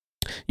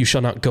 You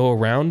shall not go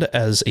around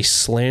as a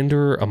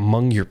slanderer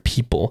among your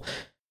people,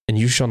 and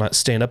you shall not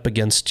stand up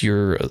against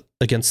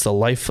the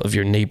life of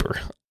your neighbor.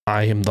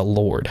 I am the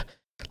Lord.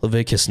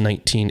 Leviticus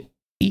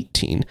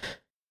 19:18.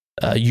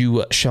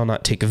 You shall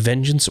not take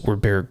vengeance or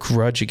bear a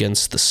grudge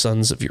against the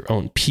sons of your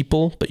own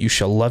people, but you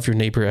shall love your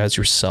neighbor as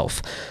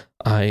yourself.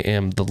 I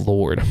am the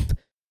Lord.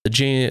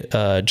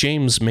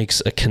 James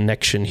makes a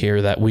connection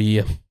here that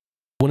we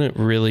wouldn't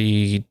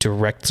really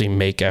directly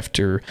make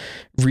after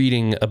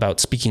reading about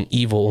speaking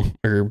evil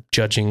or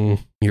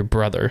judging your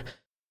brother.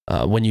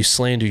 When you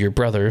slander your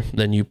brother,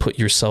 then you put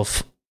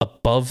yourself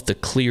above the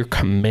clear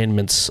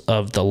commandments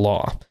of the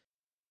law.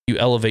 You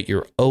elevate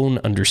your own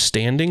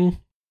understanding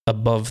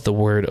above the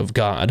word of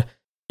God.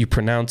 You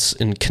pronounce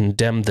and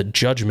condemn the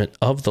judgment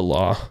of the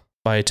law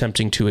by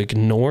attempting to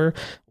ignore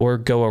or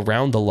go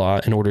around the law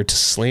in order to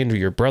slander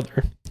your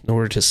brother, in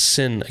order to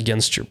sin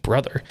against your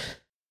brother.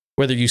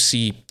 Whether you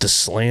see the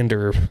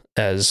slander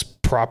as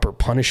proper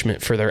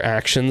punishment for their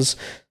actions,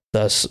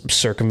 thus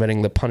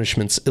circumventing the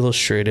punishments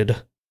illustrated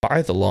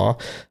by the law,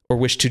 or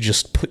wish to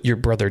just put your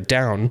brother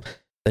down,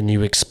 then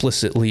you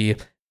explicitly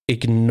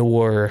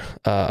ignore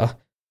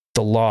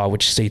the law,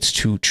 which states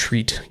to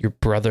treat your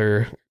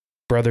brother,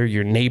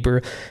 your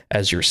neighbor,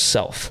 as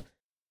yourself.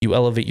 You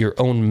elevate your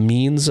own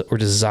means or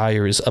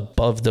desires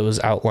above those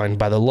outlined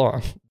by the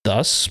law.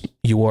 Thus,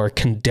 you are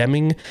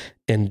condemning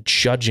and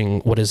judging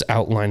what is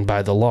outlined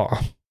by the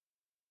law.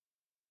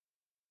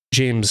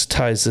 James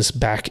ties this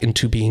back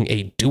into being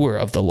a doer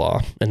of the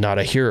law and not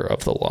a hearer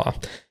of the law.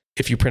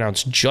 If you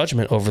pronounce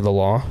judgment over the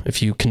law,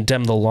 if you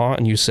condemn the law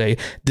and you say,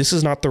 this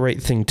is not the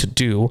right thing to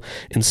do,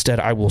 instead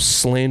I will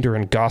slander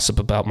and gossip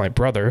about my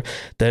brother,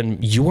 then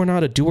you are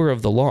not a doer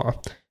of the law.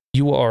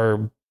 You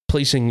are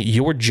placing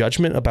your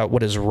judgment about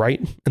what is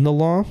right in the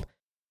law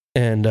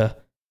and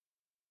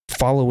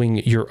following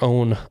your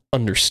own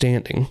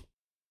understanding.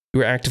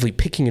 You are actively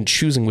picking and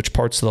choosing which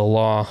parts of the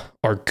law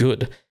are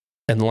good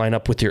and line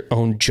up with your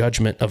own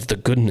judgment of the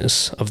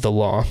goodness of the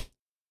law.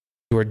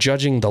 You are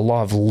judging the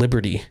law of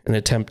liberty in an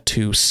attempt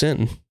to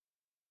sin,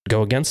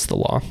 go against the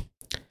law.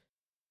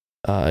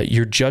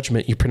 Your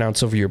judgment you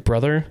pronounce over your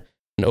brother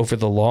and over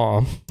the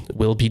law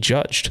will be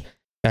judged.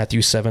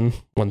 Matthew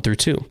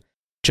 7:1-2.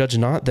 Judge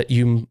not that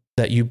you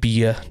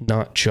be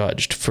not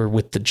judged, for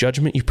with the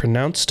judgment you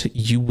pronounced,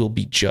 you will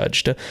be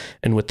judged,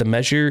 and with the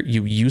measure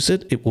you use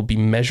it will be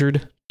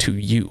measured to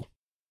you.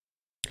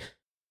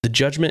 The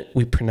judgment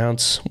we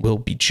pronounce will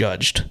be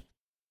judged.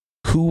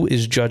 Who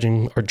is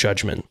judging our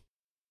judgment?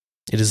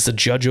 It is the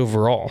judge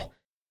over all.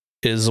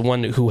 It is the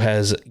one who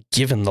has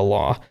given the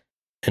law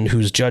and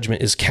whose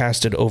judgment is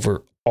casted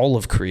over all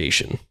of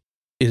creation.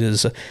 It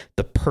is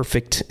the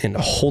perfect and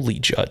holy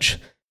judge,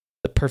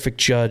 the perfect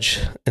judge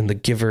and the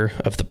giver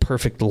of the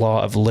perfect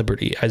law of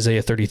liberty.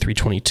 Isaiah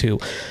 33:22.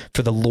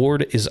 For the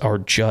Lord is our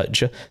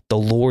judge. The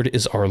Lord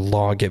is our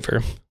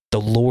lawgiver.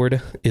 The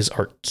Lord is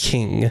our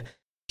king.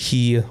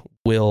 He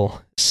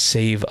will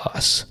save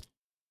us.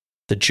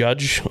 The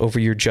judge over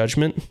your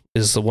judgment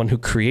is the one who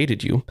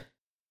created you.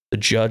 The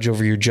judge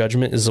over your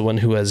judgment is the one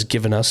who has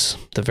given us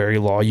the very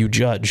law you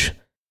judge.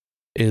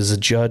 It is a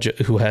judge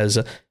who has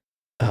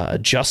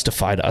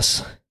justified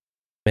us,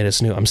 made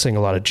us new. I'm saying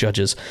a lot of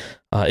judges.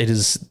 It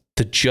is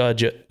the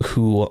judge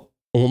who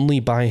only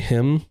by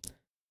him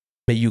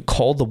may you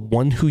call the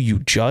one who you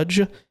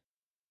judge,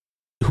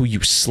 who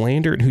you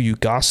slander, and who you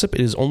gossip.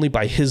 It is only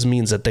by his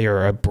means that they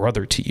are a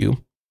brother to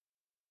you.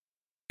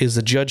 It is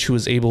the judge who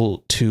is able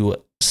to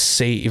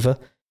save,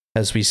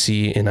 as we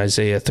see in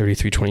Isaiah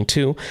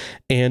 33:22,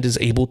 and is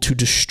able to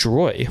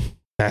destroy,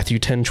 Matthew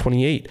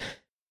 10:28.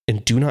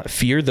 And do not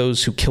fear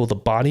those who kill the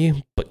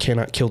body, but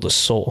cannot kill the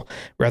soul.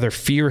 Rather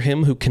fear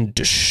him who can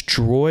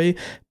destroy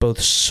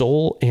both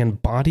soul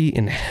and body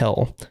in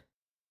hell.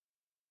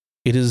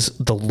 It is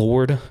the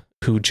Lord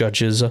who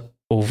judges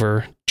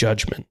over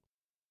judgment.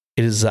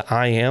 It is the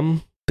I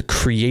am, the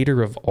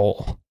creator of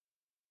all.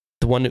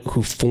 The one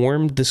who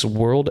formed this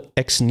world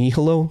ex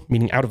nihilo,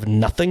 meaning out of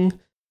nothing.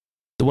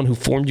 The one who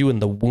formed you in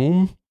the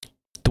womb.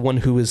 The one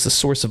who is the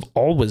source of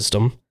all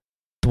wisdom.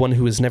 The one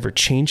who is never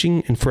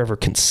changing and forever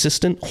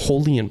consistent,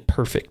 holy and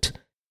perfect.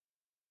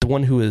 The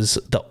one who is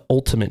the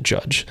ultimate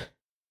judge.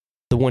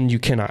 The one you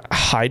cannot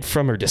hide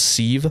from or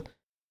deceive.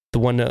 The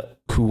one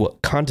who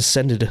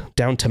condescended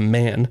down to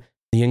man,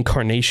 the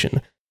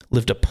incarnation,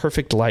 lived a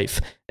perfect life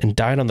and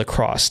died on the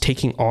cross,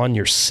 taking on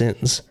your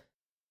sins.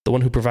 The the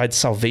one who provides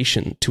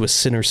salvation to a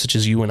sinner such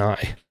as you and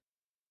I,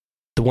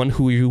 the one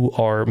who you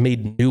are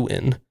made new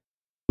in,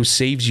 who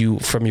saves you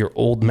from your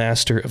old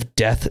master of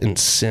death and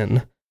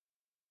sin,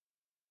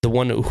 the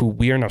one who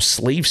we are now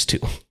slaves to.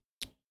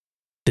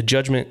 The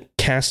judgment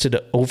casted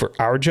over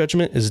our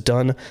judgment is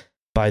done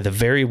by the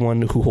very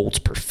one who holds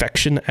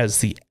perfection as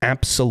the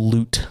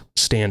absolute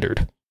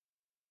standard.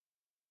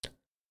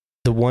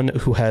 The one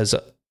who has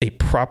a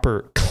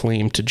proper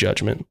claim to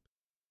judgment.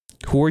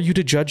 Who are you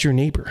to judge your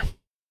neighbor?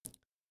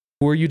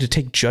 Who are you to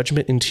take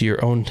judgment into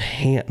your own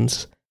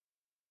hands?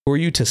 Who are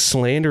you to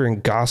slander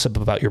and gossip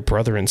about your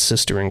brother and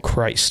sister in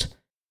Christ?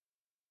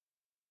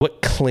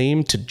 What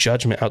claim to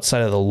judgment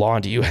outside of the law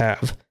do you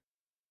have?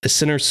 A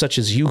sinner such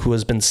as you who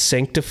has been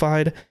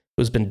sanctified,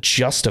 who has been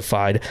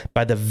justified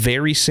by the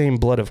very same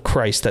blood of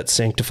Christ that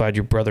sanctified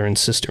your brother and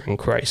sister in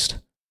Christ.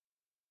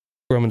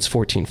 Romans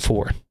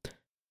 14:4.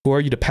 Who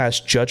are you to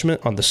pass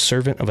judgment on the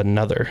servant of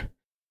another?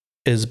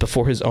 It is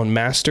before his own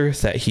master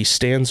that he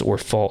stands or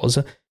falls,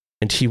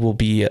 and he will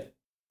be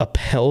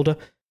upheld,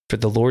 for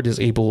the Lord is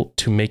able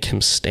to make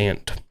him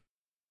stand.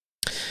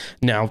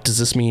 Now, does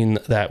this mean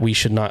that we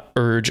should not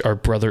urge our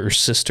brother or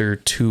sister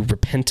to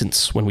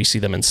repentance when we see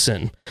them in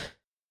sin?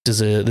 Does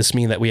this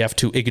mean that we have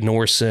to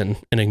ignore sin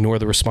and ignore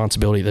the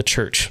responsibility of the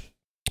church?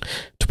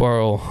 To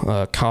borrow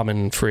a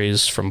common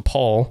phrase from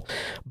Paul,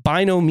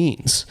 by no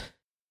means.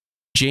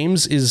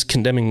 James is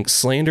condemning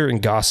slander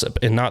and gossip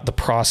and not the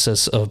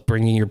process of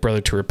bringing your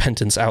brother to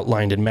repentance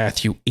outlined in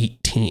Matthew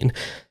 18.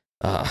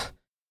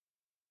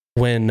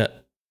 When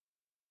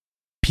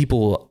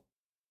people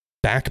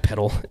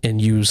backpedal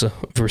and use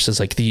verses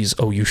like these,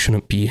 oh, you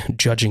shouldn't be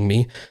judging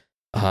me,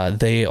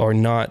 they are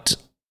not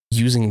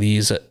using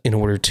these in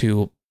order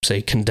to,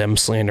 say, condemn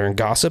slander and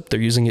gossip. They're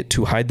using it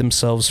to hide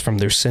themselves from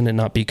their sin and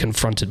not be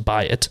confronted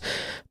by it.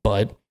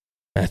 But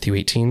Matthew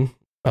 18,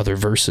 other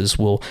verses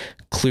will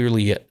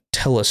clearly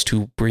tell us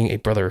to bring a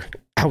brother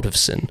out of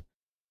sin.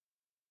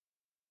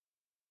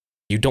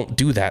 You don't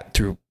do that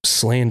through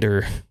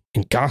slander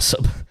and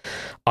gossip.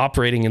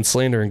 Operating in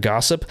slander and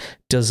gossip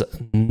does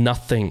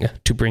nothing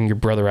to bring your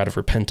brother out of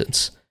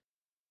repentance.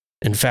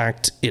 In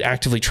fact, it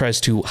actively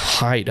tries to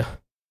hide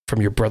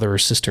from your brother or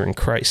sister in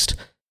Christ.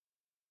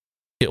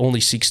 It only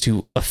seeks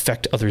to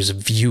affect others'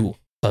 view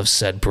of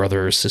said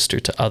brother or sister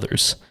to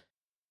others.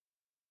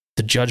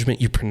 The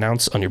judgment you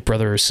pronounce on your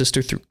brother or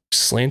sister through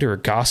slander or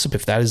gossip,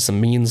 if that is the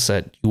means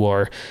that you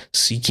are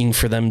seeking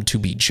for them to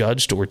be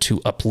judged or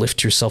to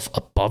uplift yourself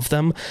above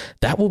them,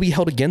 that will be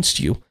held against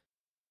you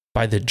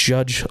by the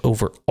judge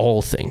over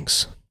all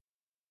things,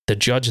 the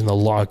judge and the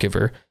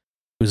lawgiver,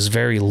 whose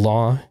very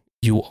law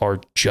you are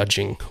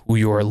judging, who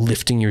you are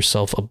lifting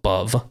yourself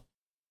above.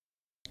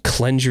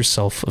 Cleanse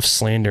yourself of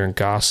slander and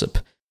gossip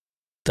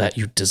that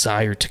you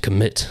desire to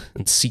commit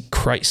and seek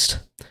Christ.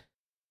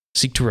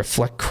 Seek to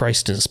reflect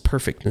Christ in his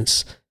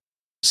perfectness.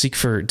 Seek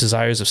for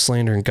desires of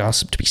slander and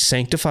gossip to be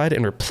sanctified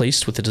and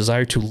replaced with the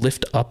desire to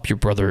lift up your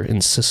brother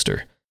and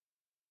sister.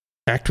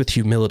 Act with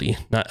humility,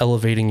 not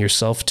elevating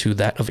yourself to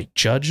that of a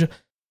judge of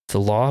the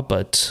law,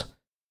 but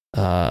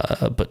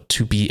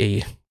to be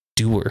a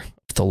doer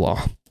of the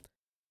law.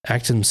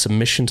 Act in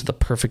submission to the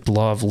perfect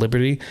law of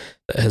liberty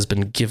that has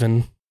been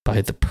given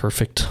by the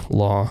perfect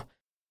law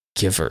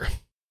giver.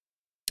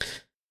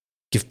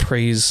 Give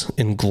praise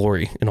and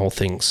glory in all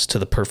things to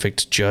the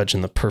perfect judge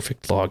and the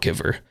perfect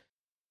lawgiver.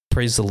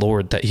 Praise the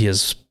Lord that he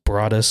has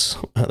bought us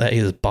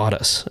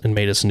and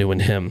made us new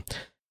in him.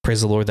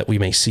 Praise the Lord that we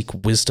may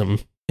seek wisdom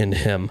in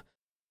him.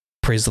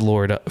 Praise the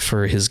Lord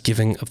for his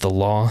giving of the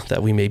law,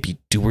 that we may be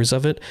doers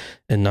of it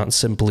and not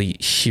simply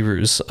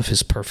hearers of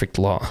his perfect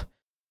law.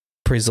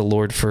 Praise the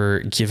Lord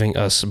for giving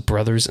us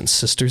brothers and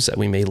sisters that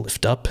we may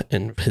lift up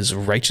in his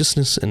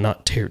righteousness and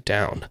not tear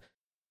down.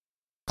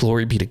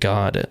 Glory be to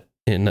God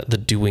in the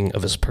doing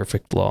of his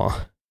perfect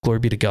law. Glory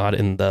be to God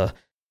in the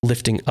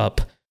lifting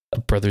up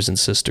of brothers and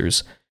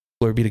sisters.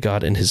 Glory be to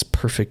God in his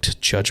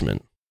perfect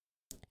judgment.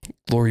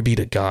 Glory be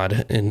to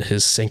God in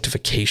his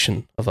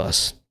sanctification of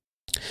us.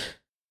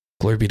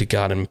 Glory be to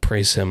God, and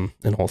praise him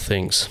in all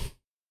things.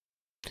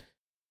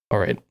 All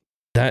right.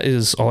 That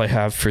is all I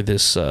have for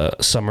this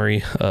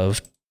summary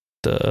of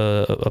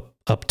the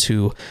up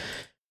to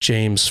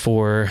James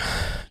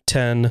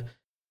 4:10,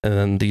 and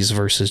then these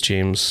verses,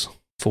 James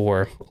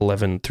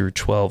 4:11 through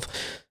 12. I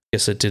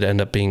guess it did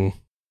end up being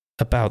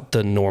about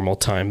the normal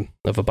time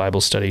of a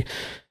Bible study,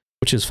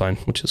 which is fine,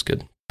 which is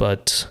good.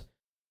 But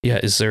yeah,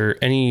 is there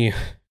any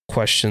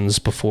questions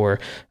before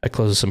I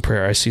close this in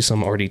prayer? I see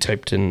some already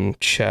typed in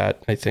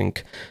chat, I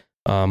think.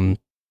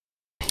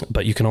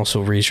 But you can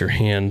also raise your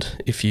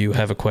hand if you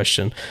have a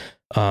question.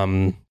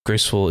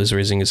 Graceful is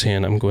raising his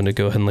hand. I'm going to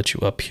go ahead and let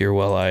you up here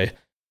while I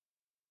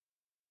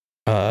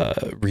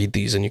read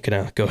these, and you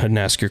can go ahead and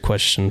ask your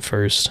question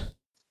first.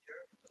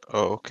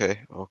 Oh,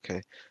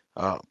 okay.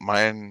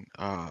 Mine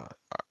are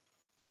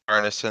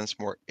in a sense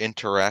more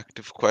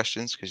interactive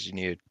questions because you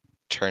need to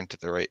turn to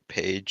the right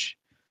page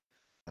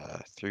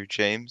through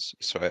James.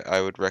 So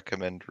I would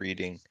recommend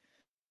reading.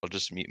 I'll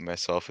just mute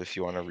myself if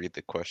you want to read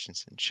the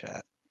questions in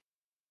chat.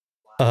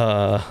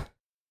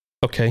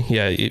 Okay,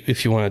 yeah.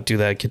 If you want to do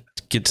that,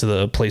 get to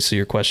the place of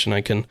your question.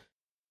 I can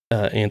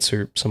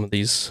answer some of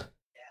these.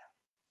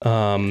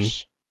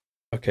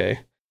 Okay.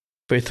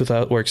 Faith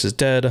without works is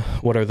dead.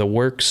 What are the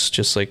works?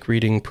 Just like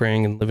reading,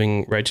 praying, and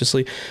living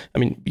righteously. I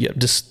mean, yeah,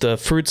 just the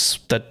fruits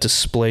that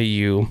display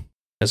you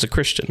as a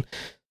Christian.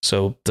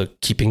 So the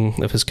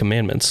keeping of his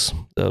commandments,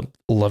 the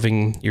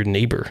loving your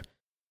neighbor,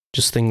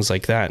 just things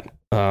like that.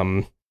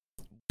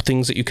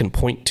 Things that you can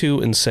point to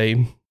and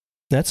say,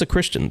 that's a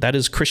Christian. That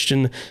is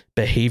Christian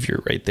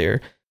behavior right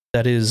there.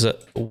 That is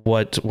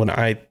what, when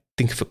I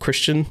think of a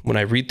Christian, when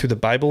I read through the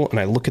Bible and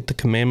I look at the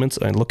commandments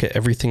and I look at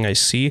everything I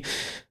see,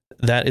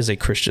 that is a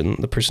Christian.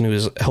 The person who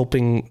is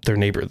helping their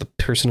neighbor, the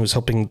person who is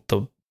helping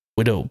the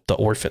widow, the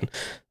orphan,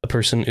 the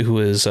person who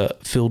is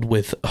filled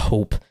with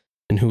hope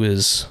and who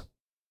is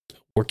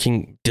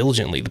working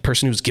diligently, the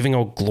person who's giving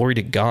all glory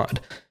to God.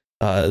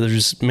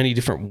 There's many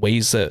different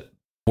ways that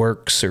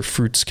works or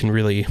fruits can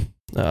really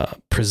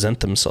present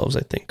themselves,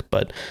 I think.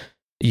 But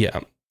yeah,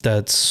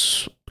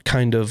 that's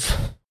kind of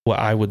what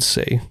I would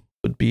say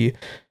would be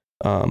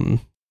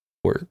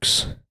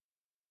works.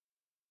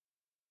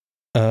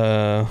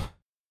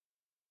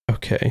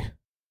 Okay.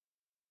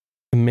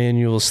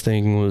 Emmanuel's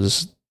thing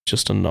was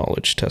just a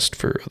knowledge test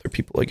for other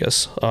people, I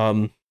guess.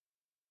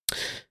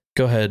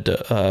 Go ahead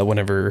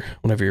whenever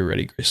you're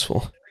ready,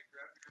 Graceful.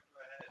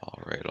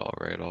 All right.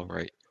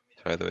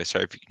 By the way,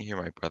 sorry if you can hear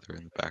my brother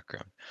in the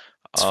background.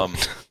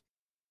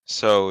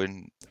 So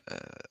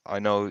I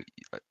know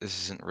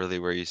this isn't really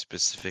where you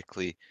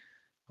specifically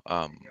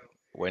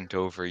went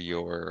over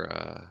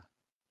your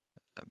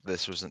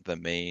this wasn't the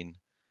main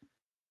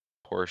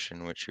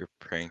portion which you're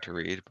praying to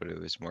read, but it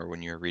was more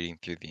when you're reading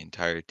through the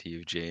entirety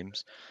of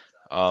James.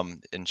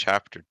 In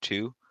chapter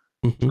 2,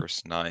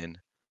 verse 9,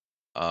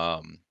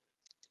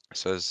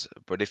 says,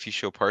 "But if you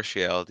show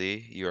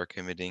partiality, you are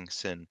committing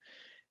sin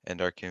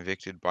and are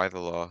convicted by the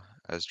law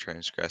as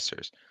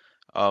transgressors."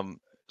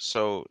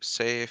 So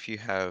say if you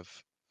have,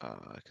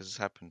 because this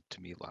happened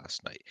to me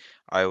last night,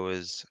 I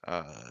was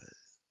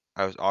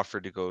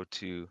offered to go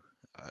to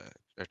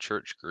a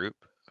church group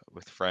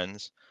with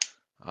friends,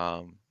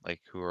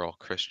 like who are all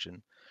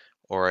Christian,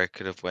 or I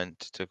could have went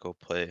to go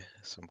play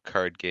some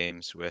card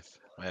games with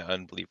my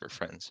unbeliever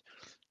friends.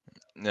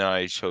 Now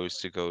I chose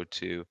to go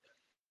to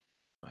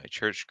my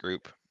church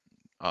group,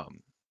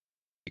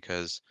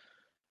 because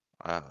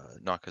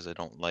not because I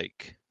don't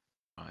like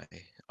my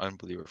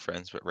unbeliever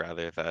friends, but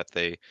rather that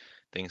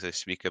things they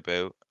speak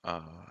about,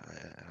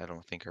 I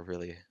don't think are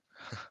really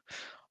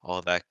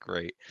all that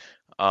great.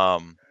 So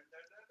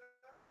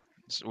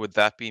would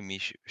that be me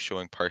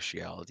showing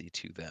partiality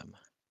to them?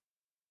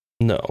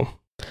 No,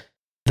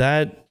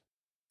 that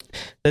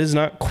is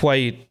not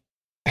quite.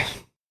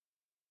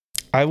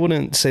 I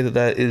wouldn't say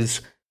that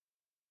is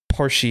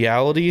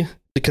partiality,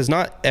 because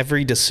not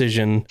every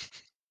decision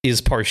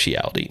is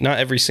partiality. Not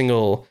every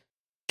single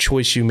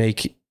choice you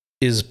make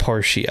is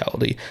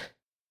partiality.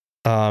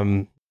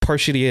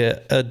 Partiality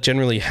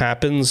generally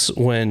happens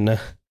when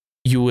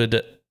you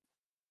would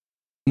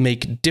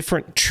make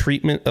different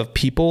treatment of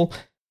people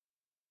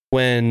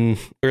when,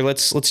 or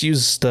let's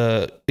use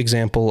the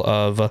example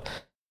of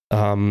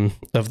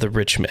the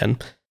rich man,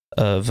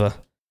 of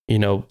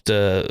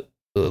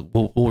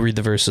we'll read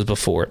the verses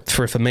before.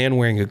 For if a man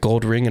wearing a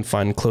gold ring and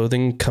fine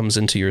clothing comes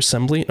into your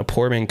assembly, and a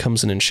poor man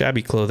comes in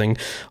shabby clothing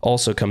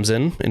also comes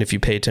in, and if you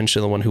pay attention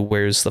to the one who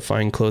wears the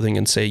fine clothing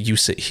and say, you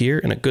sit here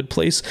in a good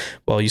place,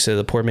 while you say to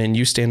the poor man,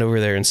 you stand over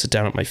there and sit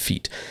down at my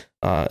feet,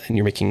 and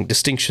you're making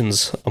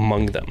distinctions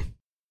among them.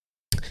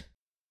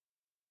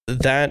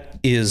 That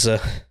is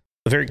a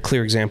very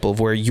clear example of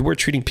where you are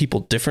treating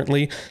people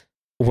differently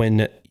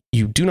when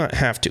you do not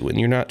have to, and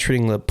you're not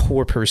treating the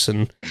poor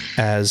person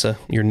as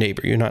your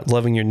neighbor. You're not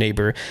loving your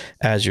neighbor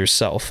as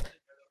yourself.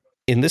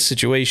 In this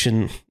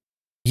situation,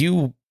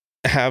 you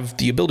have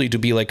the ability to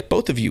be like,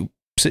 both of you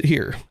sit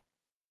here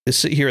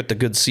at the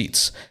good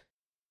seats.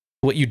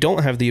 What you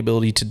don't have the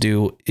ability to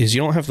do is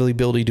you don't have the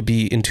ability to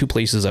be in two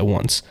places at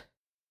once.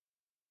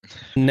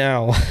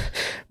 Now,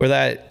 where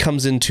that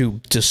comes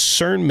into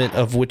discernment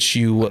of which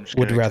you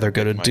would rather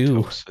go to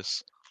do.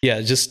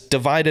 Yeah, just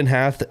divide in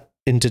half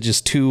into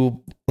just two,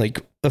 like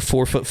a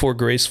 4'4"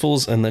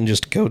 Gracefuls, and then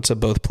just go to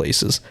both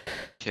places.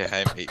 Yeah,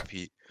 I'm 8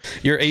 feet.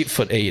 You're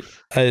 8'8".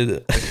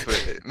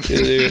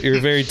 You're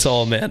a very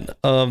tall man.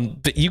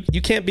 But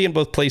you can't be in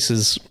both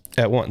places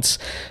at once.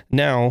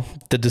 Now,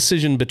 the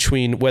decision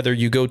between whether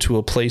you go to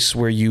a place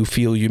where you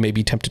feel you may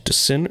be tempted to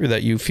sin, or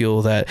that you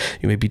feel that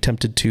you may be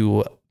tempted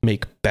to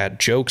make bad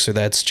jokes, or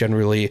that's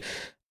generally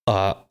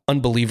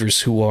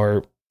unbelievers who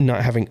are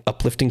not having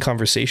uplifting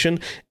conversation,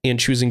 and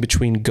choosing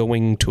between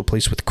going to a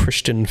place with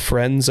Christian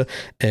friends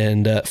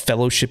and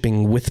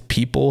fellowshipping with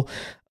people,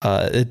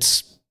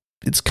 it's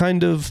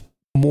kind of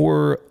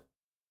more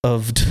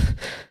of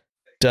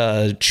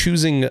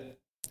choosing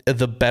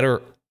the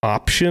better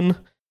option,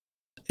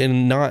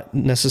 and not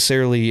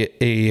necessarily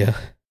a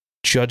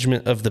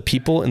judgment of the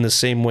people in the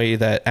same way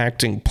that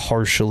acting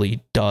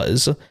partially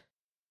does.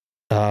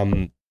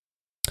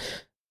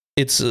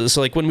 It's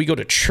so like when we go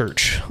to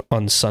church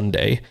on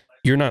Sunday,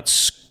 you're not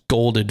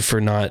scolded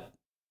for not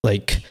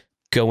like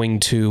going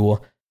to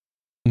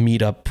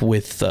meet up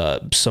with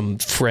some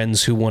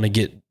friends who want to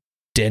get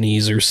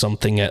Denny's or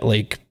something at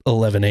like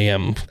 11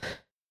 a.m.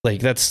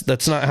 Like that's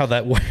not how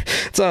that works.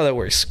 It's not how that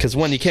works. Because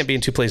one, you can't be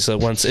in two places at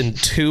once, and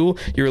two,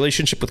 your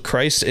relationship with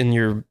Christ and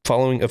your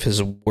following of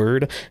His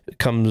word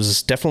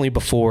comes definitely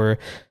before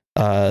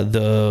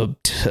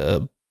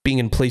being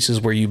in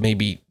places where you may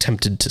be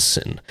tempted to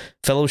sin.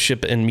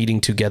 Fellowship and meeting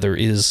together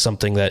is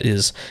something that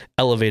is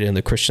elevated in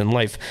the Christian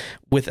life.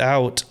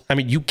 Without, I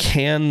mean, you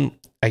can,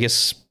 I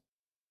guess,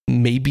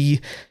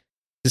 maybe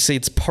to say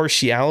it's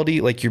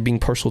partiality, like you're being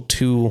partial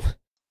to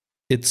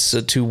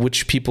to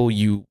which people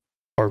you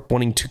are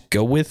wanting to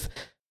go with,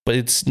 but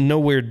it's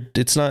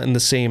not in the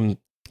same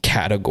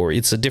category.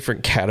 It's a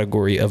different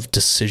category of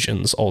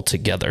decisions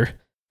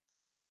altogether.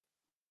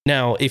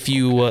 Now, if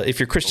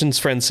your Christian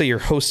friends, say you're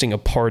hosting a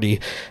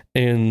party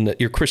and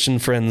your Christian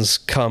friends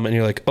come and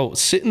you're like, oh,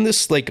 sit in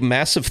this like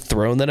massive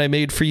throne that I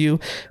made for you.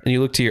 And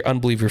you look to your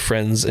unbeliever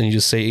friends and you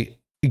just say,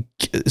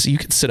 you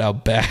can sit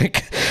out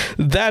back.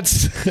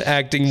 That's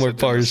acting more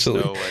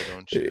partially. Snow, why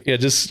don't you? Yeah,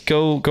 just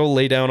go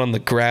lay down on the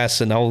grass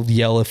and I'll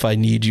yell if I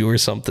need you or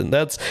something.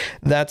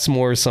 That's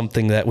more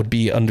something that would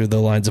be under the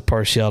lines of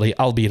partiality.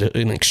 Albeit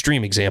an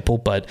extreme example,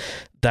 but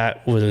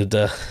that would,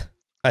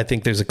 I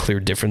think there's a clear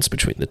difference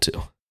between the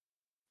two.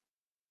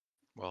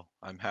 Well,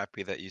 I'm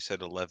happy that you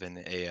said 11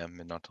 a.m.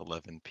 and not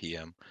 11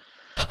 p.m.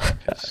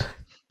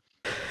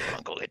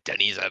 I'll go get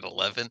Denny's at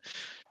 11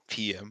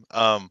 p.m.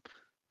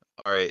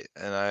 All right,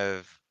 and I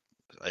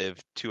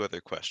have two other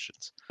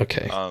questions.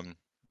 Okay.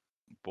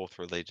 Both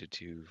related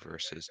to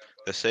verses.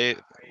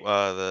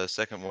 The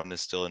second one is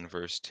still in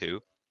verse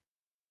 2.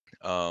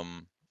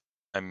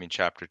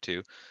 Chapter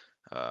 2.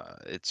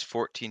 It's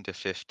 14 to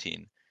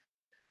 15.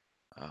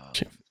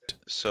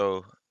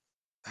 So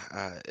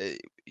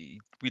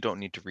we don't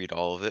need to read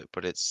all of it,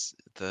 but it's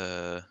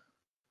the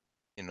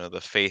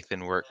faith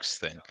and works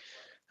thing.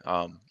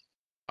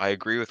 I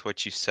agree with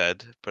what you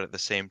said, but at the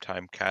same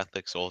time,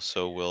 Catholics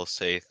also will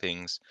say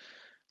things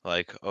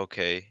like,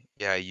 okay,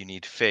 yeah, you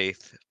need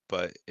faith,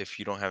 but if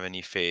you don't have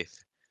any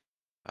faith,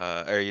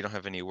 or you don't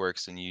have any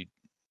works, then you're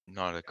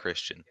not a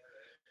Christian,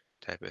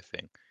 type of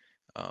thing.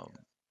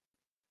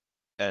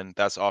 And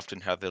that's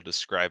often how they'll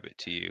describe it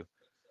to you,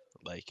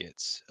 like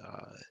it's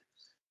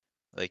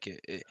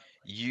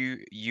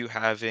you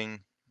having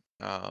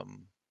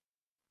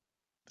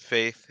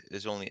faith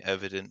is only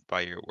evident by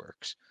your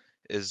works.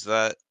 Is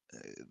that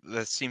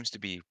seems to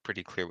be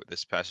pretty clear what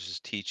this passage is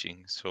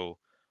teaching. So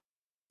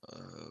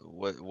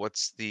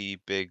what's the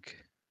big,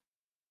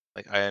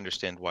 like, I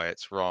understand why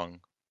it's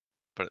wrong,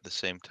 but at the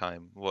same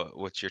time,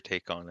 what's your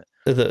take on it?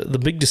 The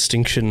big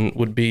distinction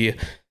would be,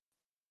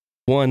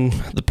 one,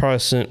 the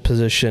Protestant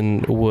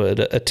position would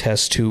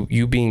attest to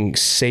you being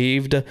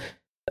saved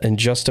and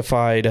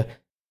justified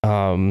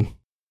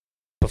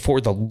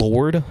before the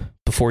Lord,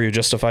 before you're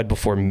justified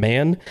before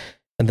man,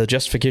 and the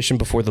justification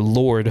before the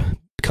Lord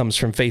comes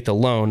from faith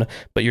alone,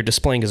 but you're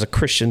displaying as a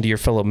Christian to your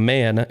fellow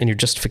man, and your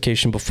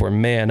justification before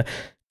man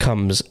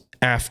comes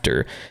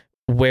after.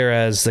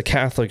 Whereas the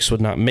Catholics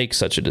would not make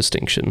such a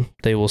distinction.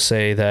 They will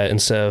say that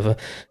instead of,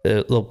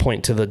 they'll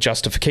point to the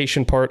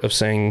justification part of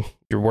saying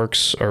your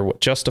works are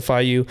what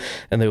justify you,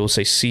 and they will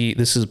say, see,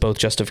 this is both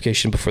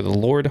justification before the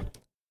Lord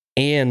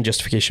and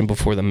justification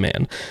before the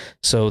man.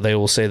 So they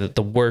will say that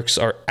the works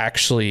are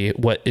actually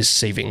what is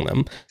saving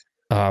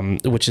them,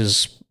 which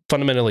is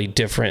fundamentally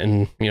different.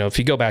 And, if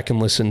you go back and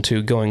listen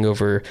to going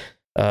over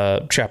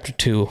chapter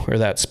 2 or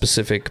that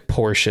specific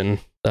portion,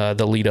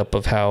 the lead up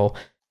of how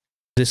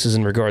this is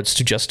in regards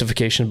to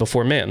justification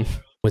before man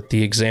with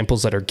the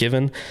examples that are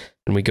given.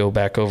 And we go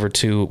back over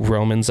to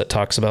Romans that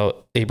talks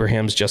about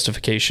Abraham's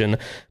justification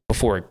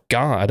before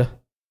God,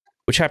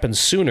 which happens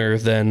sooner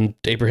than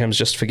Abraham's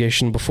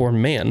justification before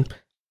man.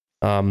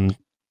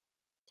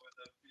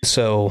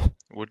 So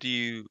what do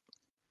you,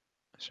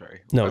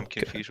 no, I'm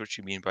confused what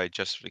you mean by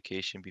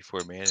justification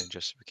before man and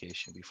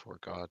justification before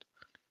God.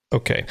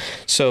 Okay,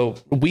 so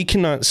we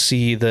cannot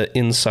see the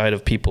inside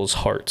of people's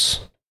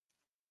hearts.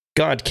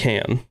 God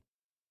can.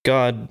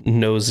 God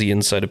knows the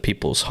inside of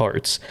people's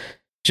hearts.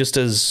 Just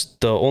as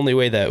the only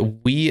way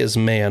that we as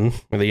man,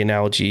 or the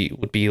analogy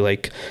would be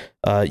like,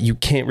 you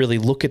can't really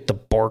look at the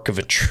bark of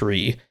a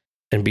tree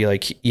and be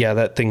like, yeah,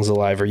 that thing's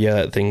alive, or yeah,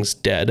 that thing's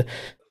dead.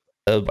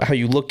 How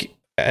you look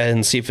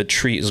and see if a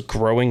tree is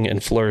growing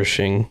and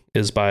flourishing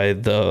is by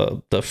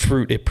the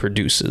fruit it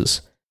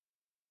produces.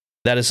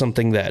 That is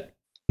something that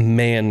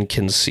man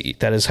can see.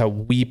 That is how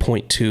we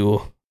point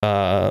to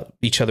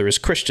each other as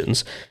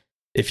Christians.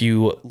 If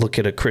you look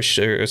at a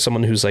Christian or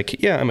someone who's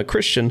like, yeah, I'm a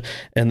Christian,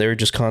 and they're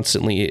just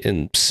constantly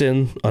in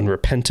sin,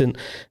 unrepentant,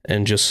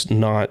 and just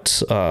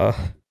not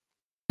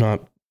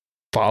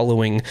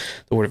following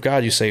the word of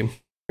God, you say,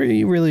 are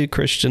you really a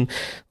Christian?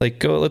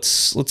 Like,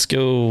 let's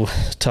go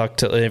talk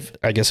to, if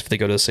they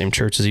go to the same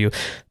church as you,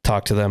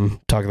 talk to them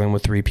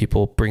with 3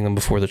 people, bring them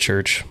before the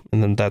church.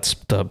 And then that's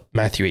the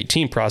Matthew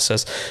 18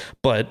 process.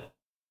 But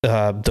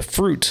the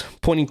fruit,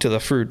 pointing to the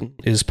fruit,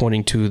 is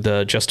pointing to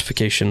the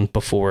justification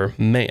before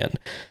man.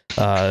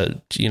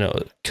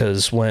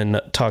 Because when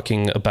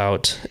talking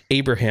about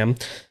Abraham,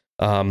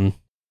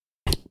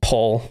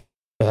 Paul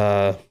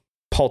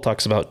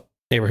talks about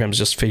Abraham's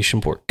justification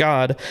before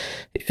God.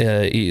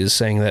 He is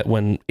saying that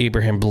when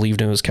Abraham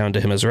believed and was counted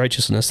to him as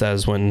righteousness, that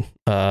is when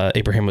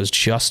Abraham was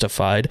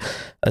justified.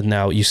 And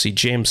now you see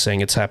James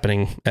saying it's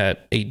happening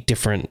at a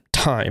different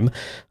time,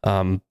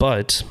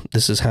 but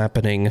this is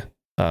happening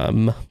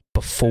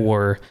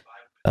before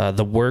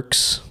the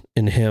works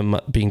in him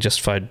being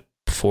justified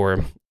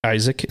before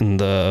Isaac in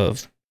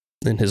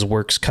his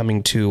works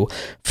coming to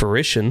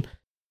fruition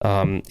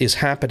is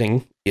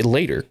happening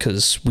later,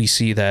 because we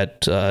see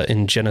that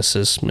in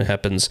Genesis it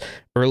happens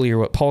earlier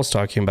what Paul's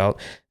talking about,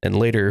 and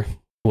later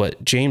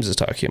what James is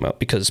talking about,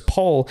 because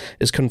Paul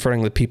is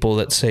confronting the people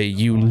that say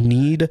you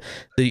need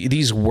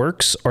these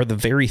works are the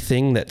very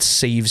thing that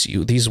saves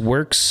you. These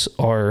works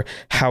are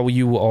how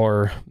you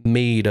are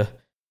made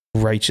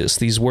righteous.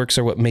 These works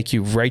are what make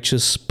you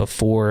righteous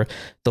before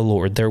the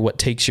Lord. They're what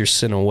takes your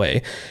sin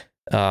away,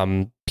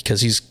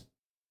 because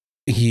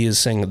he is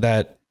saying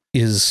that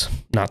is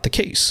not the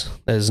case.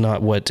 That is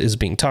not what is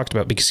being talked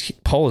about, because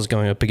Paul is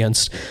going up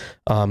against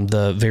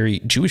the very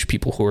Jewish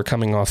people who are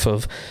coming off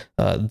of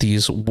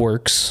these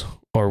works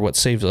are what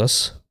saves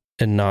us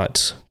and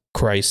not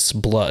Christ's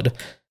blood.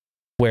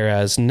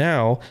 Whereas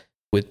now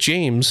with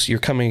James, you're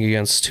coming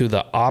against to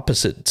the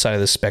opposite side of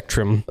the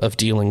spectrum of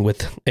dealing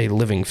with a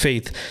living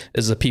faith,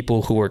 is the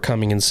people who are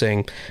coming and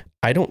saying,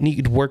 I don't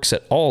need works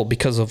at all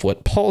because of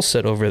what Paul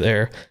said over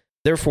there.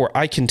 Therefore,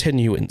 I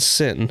continue in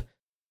sin.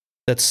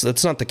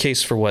 That's not the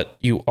case for what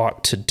you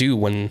ought to do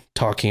when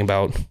talking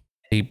about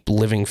a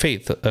living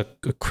faith, a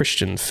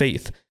Christian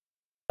faith.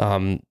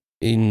 In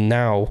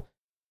now,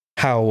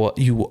 how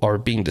you are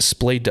being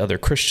displayed to other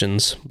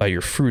Christians by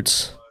your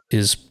fruits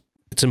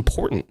it's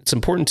important. It's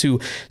important to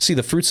see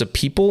the fruits of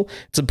people.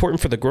 It's important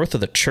for the growth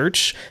of the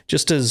church,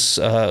 just as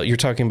you're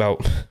talking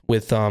about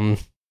with,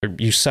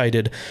 you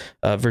cited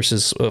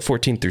verses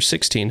 14 through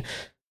 16.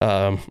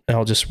 And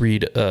I'll just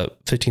read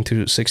 15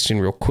 through 16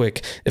 real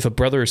quick. If a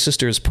brother or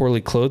sister is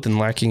poorly clothed and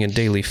lacking in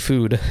daily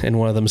food, and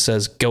one of them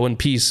says, go in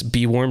peace,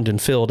 be warmed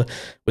and filled,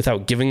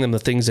 without giving them the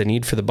things they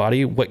need for the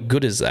body, what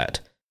good is that?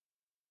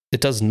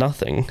 It does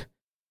nothing.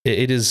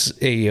 It is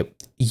a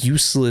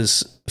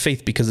useless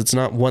faith, because it's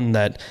not one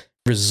that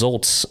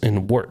results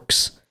in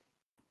works.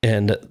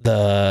 And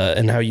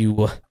how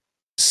you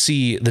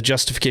see the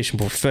justification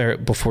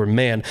before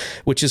man,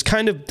 which is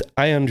kind of,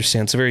 I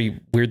understand, it's a very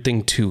weird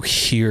thing to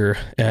hear,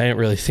 and I didn't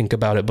really think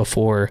about it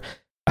before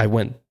I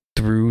went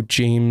through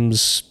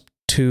James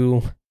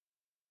 2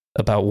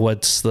 about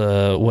what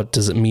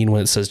does it mean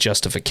when it says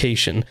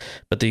justification.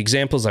 But the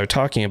examples they're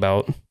talking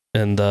about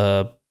and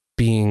the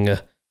being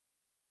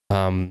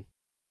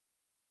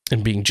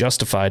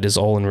justified is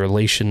all in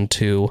relation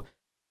to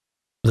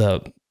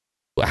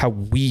how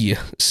we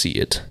see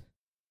it,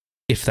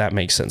 if that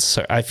makes sense.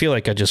 So I feel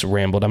like I just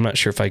rambled. I'm not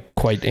sure if I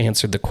quite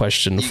answered the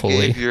question fully.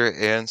 You gave your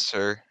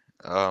answer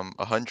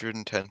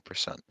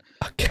 110%.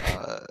 Okay.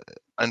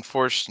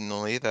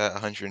 Unfortunately, that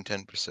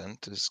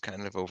 110% is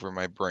kind of over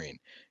my brain.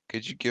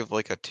 Could you give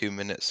like a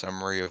 2-minute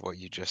summary of what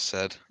you just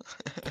said?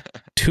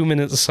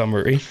 2-minute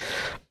summary.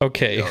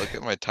 Okay. Yeah, look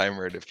at my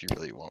timer if you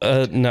really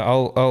want.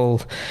 No,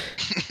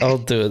 I'll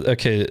do it.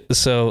 Okay,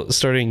 so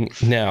starting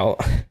now,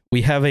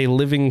 we have a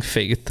living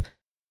faith.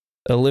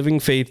 A living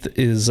faith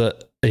is a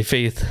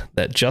faith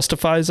that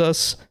justifies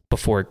us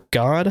before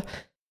God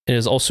and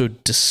is also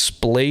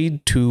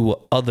displayed to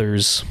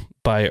others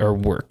by our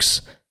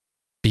works,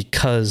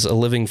 because a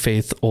living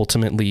faith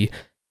ultimately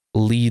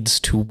leads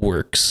to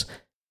works.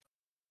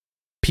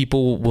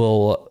 People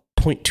will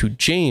point to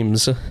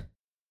James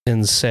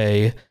and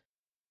say,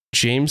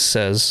 James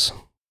says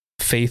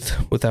faith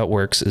without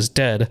works is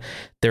dead.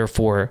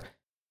 Therefore,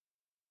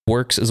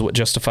 works is what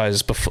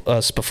justifies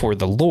us before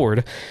the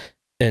Lord.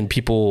 And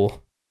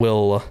people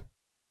will,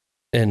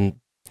 and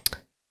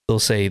they'll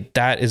say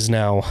that is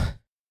now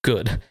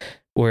good.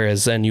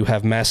 Whereas then you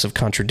have massive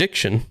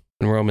contradiction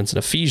in Romans and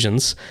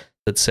Ephesians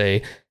that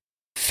say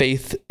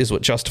faith is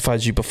what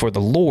justifies you before the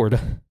Lord.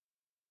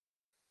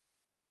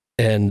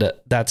 And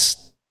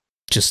that's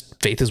just,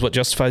 faith is what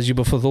justifies you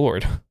before the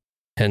Lord.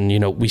 And,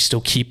 we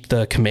still keep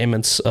the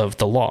commandments of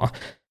the law.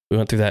 We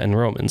went through that in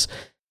Romans.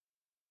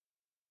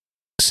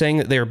 Saying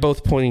that they are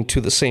both pointing to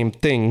the same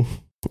thing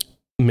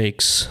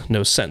makes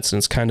no sense. And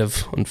it's kind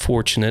of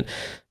unfortunate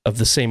of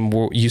the same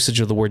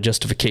usage of the word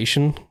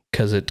justification,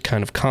 because it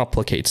kind of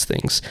complicates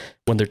things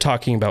when they're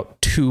talking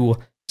about two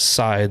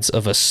sides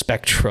of a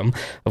spectrum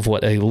of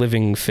what a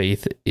living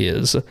faith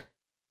is.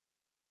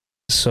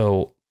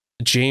 So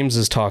James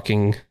is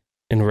talking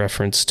in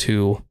reference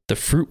to the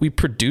fruit we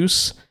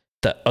produce,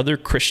 that other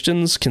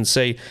Christians can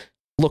say,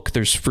 look,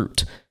 there's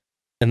fruit,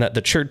 and that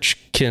the church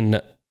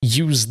can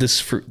use this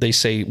fruit. They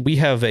say, we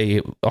have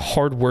a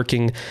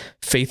hardworking,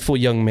 faithful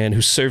young man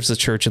who serves the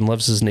church and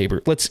loves his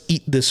neighbor. Let's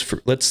eat this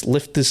fruit. Let's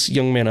lift this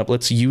young man up.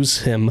 Let's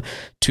use him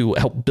to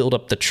help build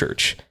up the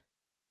church.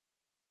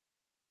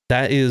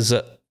 That is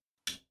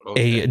a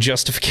Okay.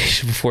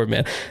 justification before,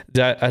 man.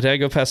 Did I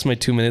go past my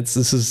 2 minutes?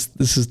 This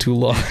is too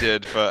long. You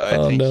did, but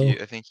Oh no.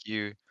 I think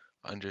you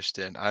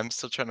understand. I'm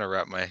still trying to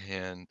wrap my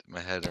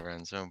head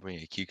around someone putting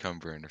a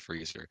cucumber in the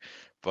freezer.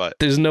 But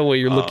There's no way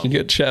you're looking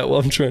at chat while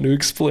I'm trying to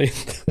explain.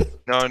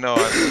 no, I'm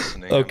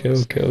listening. I'm Okay,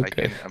 listening.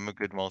 okay. I'm a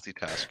good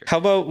multitasker. How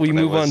about we But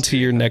I move on was to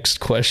your doing that.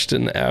 next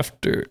question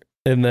after,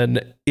 and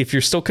then if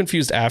you're still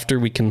confused after,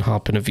 we can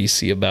hop in a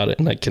VC about it,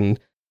 and I can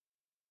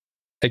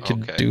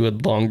Okay. do a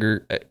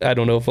longer. I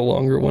don't know if a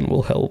longer one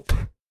will help.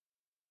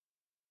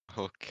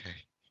 Okay.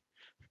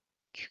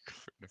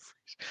 Cucumber in the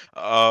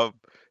freezer.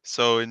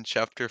 So in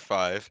chapter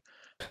 5,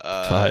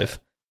 5.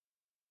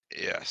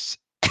 yes.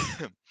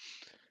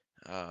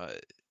 uh,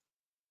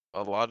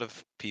 a lot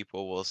of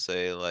people will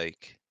say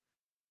like,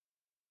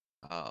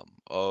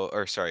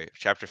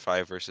 chapter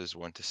 5 verses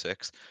 1 to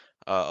 6.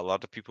 A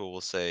lot of people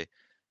will say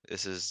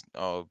this is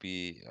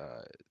the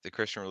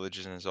Christian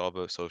religion is all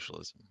about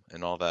socialism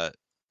and all that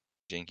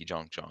janky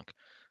jonk.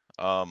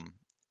 Um,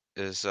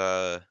 is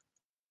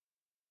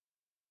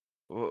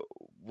what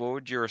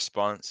would your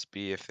response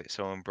be if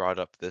someone brought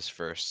up this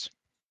verse,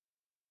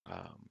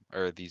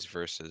 or these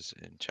verses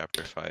in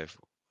chapter 5,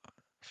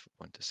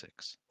 1 to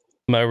 6?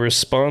 My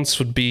response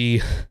would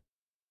be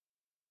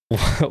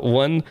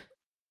one,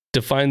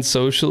 define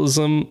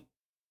socialism,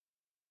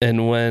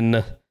 and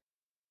when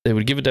they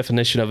would give a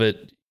definition of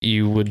it,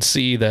 you would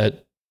see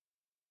that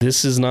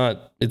it's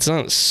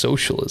not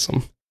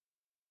socialism.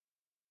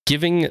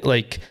 Giving,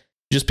 like,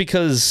 just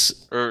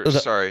because Or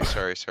sorry. it's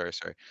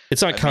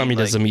not I mean,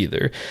 communism like,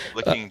 either.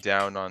 looking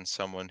down on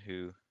someone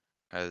who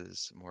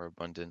has more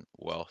abundant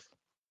wealth.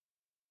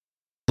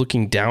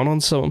 Looking down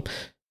on someone,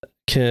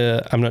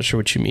 I'm not sure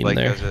what you mean Like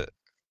there.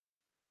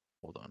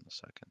 Hold on a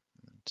second.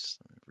 Just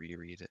let me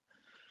reread it.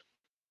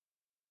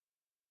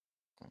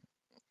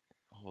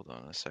 Hold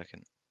on a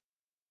second.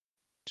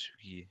 To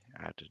be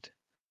added.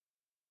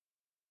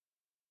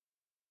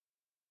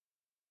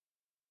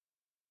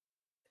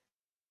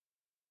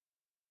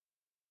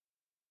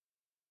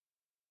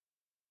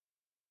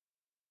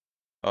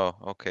 Oh,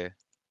 okay.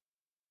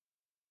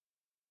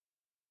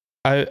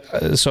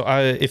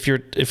 If you're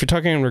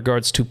talking in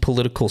regards to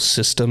political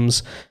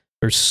systems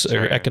or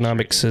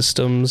economic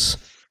systems,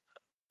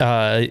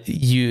 paying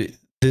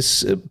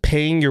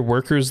your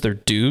workers their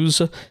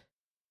dues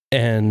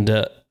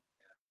and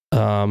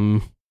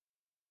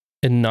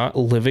not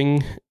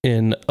living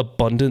in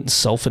abundant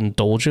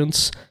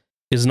self-indulgence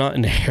is not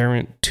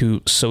inherent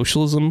to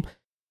socialism.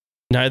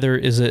 Neither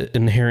is it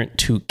inherent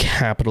to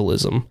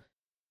capitalism.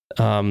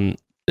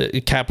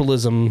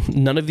 Capitalism,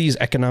 none of these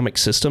economic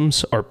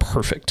systems are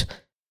perfect.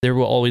 There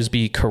will always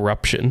be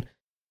corruption.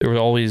 There will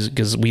always,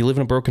 because we live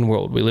in a broken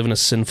world, we live in a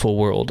sinful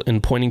world,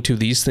 and pointing to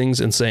these things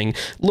and saying,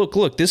 look,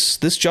 this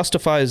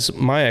justifies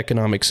my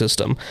economic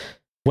system,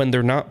 when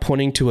they're not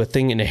pointing to a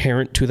thing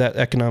inherent to that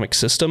economic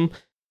system,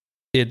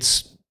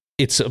 it's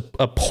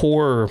a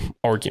poor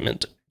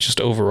argument just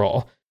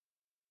overall.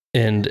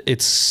 And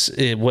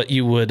what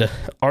you would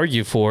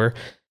argue for,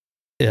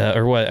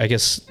 or what I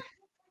guess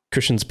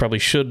Christians probably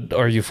should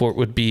argue for,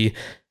 would be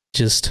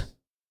just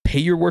pay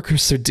your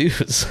workers their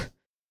dues.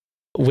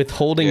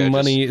 Withholding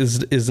money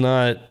is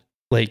not,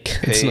 like,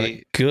 it's not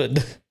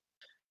good.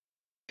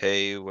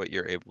 Pay what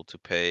you're able to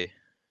pay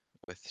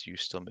with you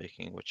still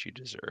making what you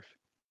deserve.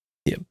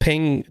 Yeah,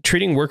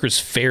 treating workers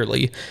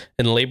fairly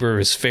and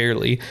laborers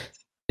fairly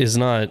is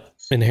not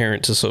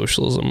inherent to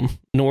socialism,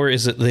 nor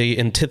is it the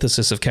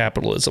antithesis of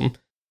capitalism.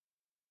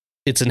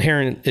 It's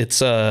inherent. It's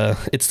the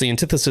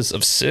antithesis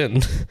of sin.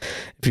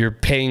 If you're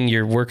paying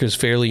your workers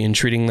fairly and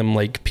treating them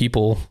like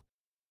people,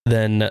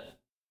 then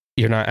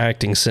you're not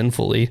acting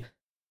sinfully,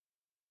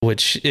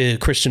 which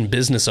Christian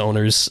business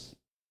owners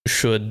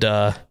should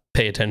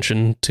pay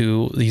attention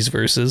to these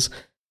verses.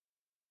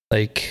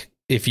 Like,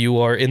 if you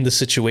are in the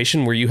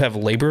situation where you have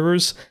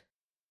laborers,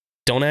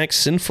 don't act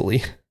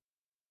sinfully.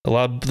 A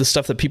lot of the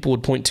stuff that people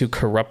would point to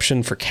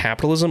corruption for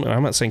capitalism, and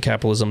I'm not saying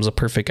capitalism is a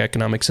perfect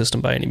economic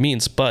system by any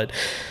means, but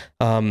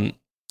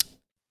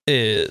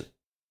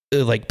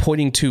like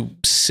pointing to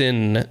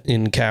sin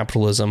in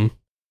capitalism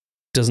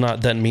does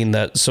not then mean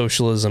that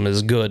socialism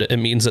is good. It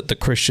means that the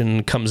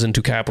Christian comes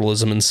into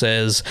capitalism and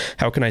says,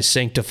 how can I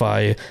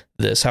sanctify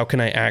this? How can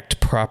I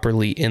act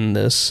properly in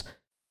this?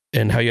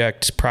 And how you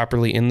act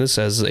properly in this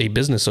as a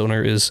business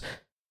owner is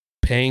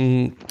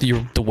paying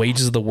the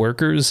wages of the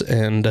workers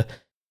and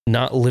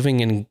not living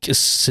in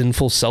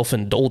sinful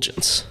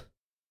self-indulgence.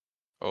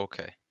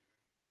 Okay.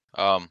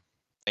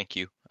 Thank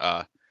you.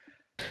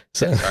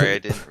 Sorry, I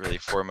didn't really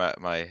format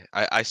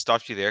I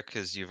stopped you there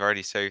because you've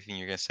already said everything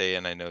you're going to say,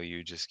 and I know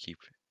you just keep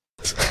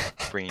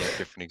bringing up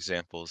different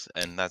examples,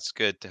 and that's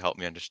good to help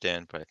me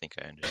understand, but I think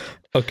I understand.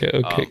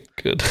 Okay,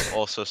 good.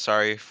 Also,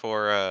 sorry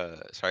for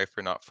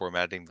not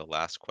formatting the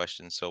last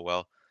question so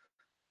well.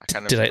 I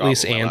kind of did I at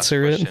least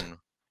answer it?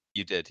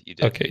 You did.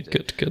 Okay,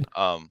 good.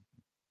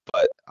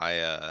 But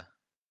I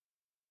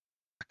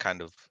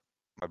kind of,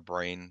 my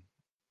brain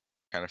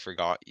kind of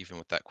forgot even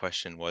what that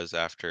question was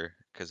after,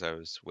 because I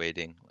was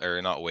waiting,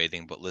 or not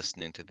waiting, but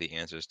listening to the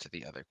answers to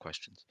the other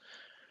questions.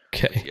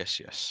 Okay.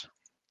 Yes.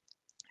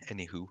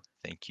 Anywho,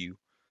 thank you.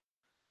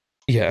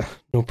 Yeah,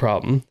 no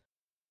problem.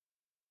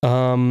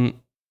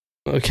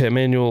 Okay,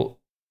 Emmanuel,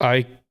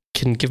 I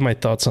can give my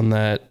thoughts on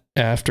that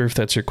after, if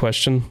that's your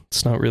question.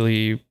 It's not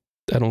really,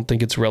 I don't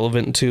think it's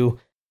relevant to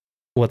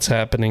what's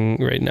happening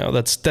right now.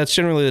 That's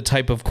generally the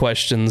type of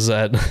questions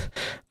that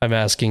I'm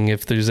asking,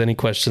 if there's any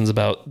questions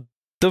about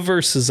the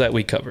verses that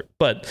we covered.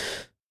 But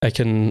I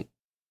can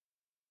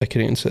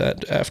answer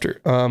that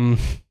after.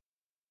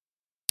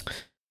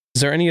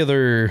 Is there any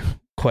other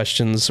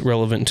questions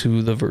relevant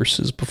to the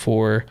verses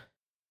before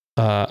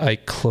I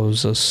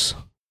close us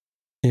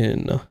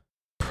in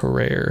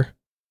prayer?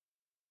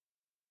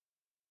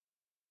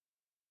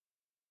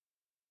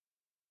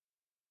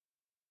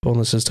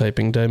 Boneless is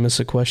typing. Did I miss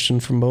a question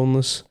from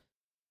Boneless?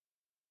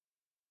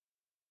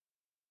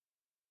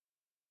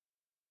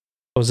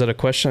 Was that a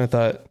question? I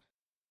thought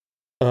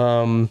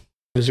I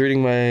was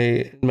reading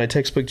my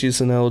textbook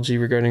Jesus analogy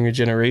regarding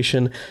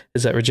regeneration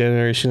is that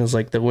regeneration is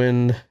like the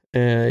wind.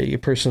 A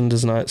person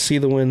does not see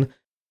the wind,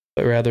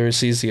 but rather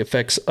sees the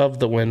effects of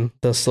the wind.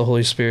 Thus, the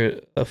Holy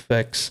Spirit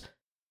affects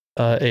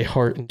a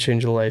heart and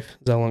change a life.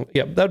 Is that long?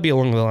 Yeah, that'd be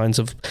along the lines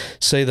of,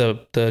 say,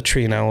 the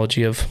tree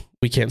analogy of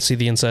we can't see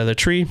the inside of the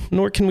tree,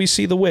 nor can we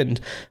see the wind,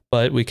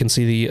 but we can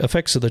see the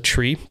effects of the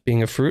tree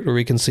being a fruit, or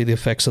we can see the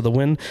effects of the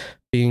wind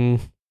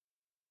being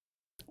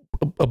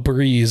a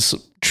breeze,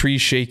 tree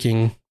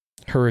shaking,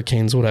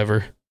 hurricanes,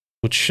 whatever,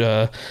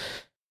 whichever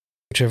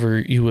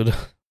you would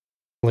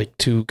like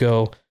to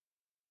go.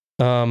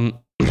 You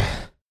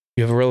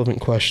have a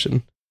relevant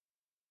question.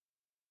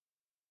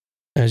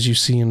 As you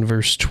see in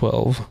verse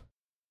 12.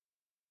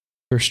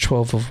 Verse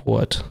 12 of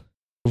what?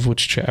 Of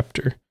which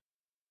chapter?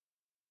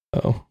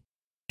 Oh,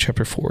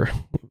 chapter 4.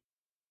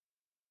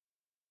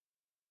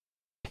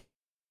 It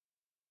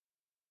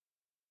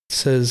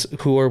says,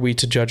 who are we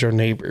to judge our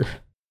neighbor?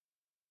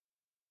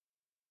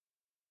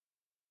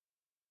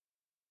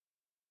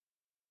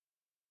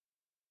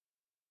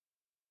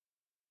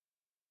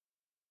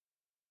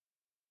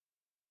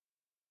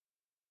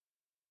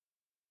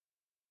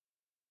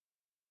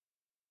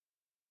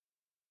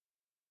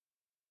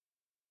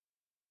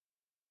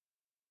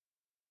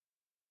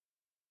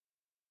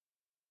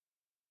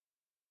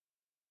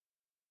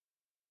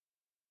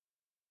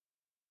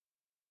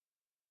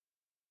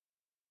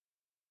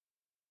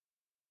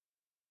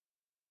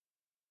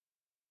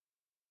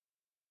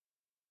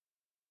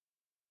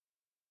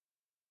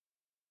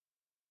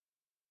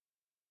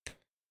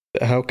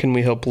 How can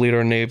we help lead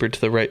our neighbor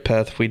to the right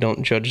path if we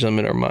don't judge them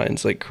in our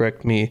minds? Like,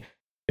 correct me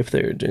if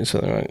they're doing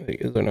something wrong.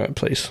 Is there not a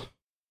place?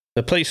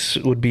 The place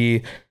would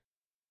be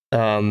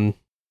Matthew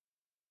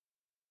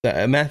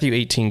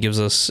 18 gives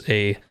us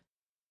a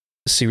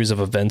series of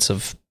events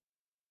of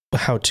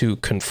how to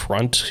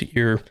confront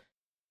your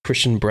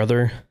Christian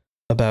brother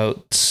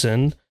about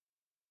sin.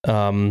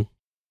 In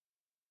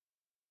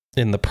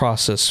the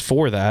process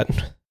for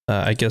that,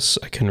 I guess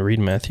I can read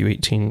Matthew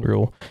 18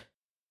 real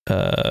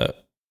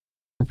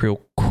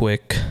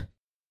quick.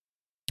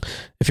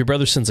 If your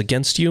brother sins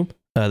against you,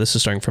 this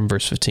is starting from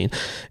verse 15.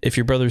 If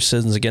your brother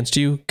sins against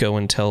you, go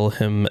and tell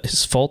him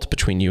his fault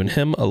between you and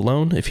him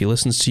alone. If he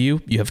listens to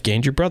you, you have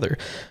gained your brother.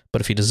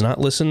 But if he does not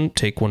listen,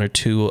 take one or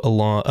two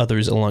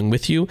others along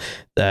with you,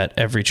 that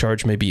every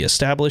charge may be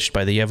established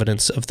by the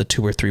evidence of the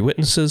 2 or 3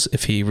 witnesses.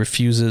 If he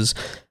refuses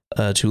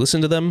to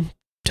listen to them,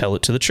 tell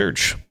it to the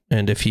church.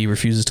 And if he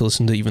refuses to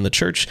listen to even the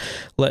church,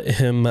 let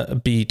him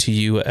be to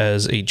you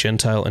as a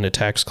Gentile and a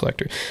tax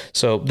collector.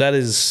 So that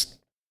is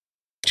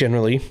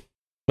generally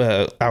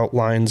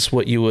outlines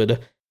what you would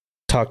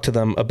talk to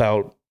them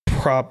about.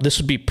 This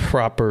would be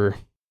proper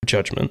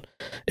judgment.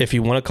 If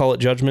you want to call it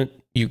judgment,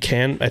 you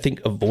can. I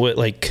think avoid,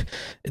 like,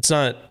 it's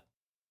not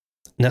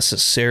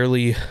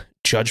necessarily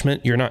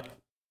judgment.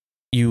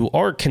 You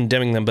are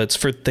condemning them, but it's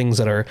for things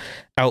that are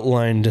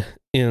outlined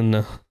in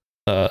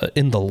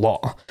the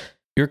law.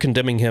 You're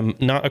condemning him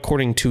not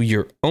according to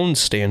your own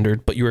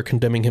standard, but you are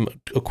condemning him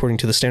according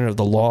to the standard of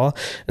the law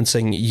and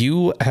saying,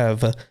 you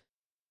have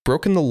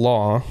broken the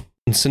law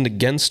and sinned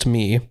against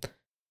me.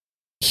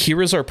 Here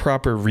is our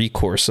proper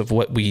recourse of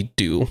what we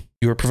do.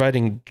 You are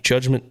providing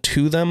judgment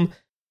to them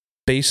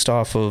based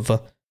off of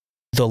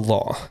the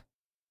law.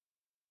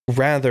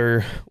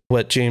 Rather,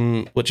 what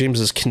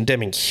James is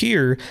condemning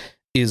here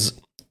is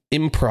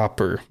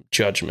improper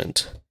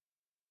judgment.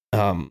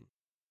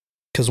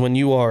 Because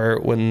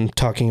when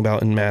talking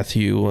about in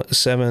Matthew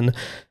 7,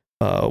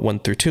 1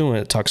 through 2, and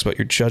it talks about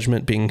your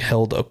judgment being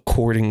held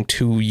according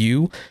to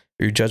you,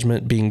 your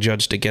judgment being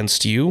judged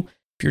against you.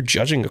 If you're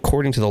judging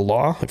according to the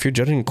law, if you're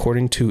judging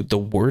according to the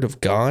word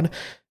of God,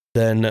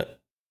 then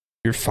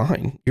you're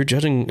fine. You're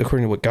judging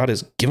according to what God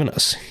has given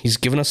us. He's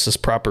given us this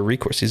proper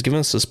recourse. He's given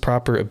us this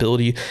proper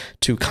ability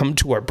to come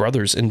to our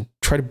brothers and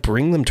try to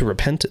bring them to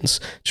repentance,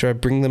 try to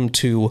bring them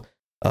to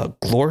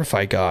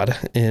glorify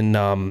God in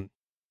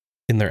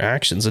their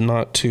actions and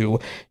not to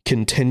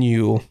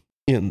continue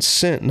in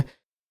sin.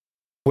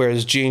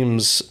 Whereas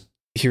James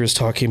here is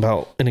talking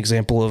about an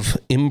example of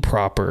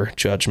improper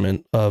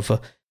judgment,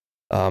 of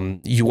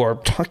You are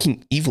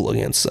talking evil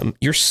against them.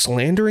 You're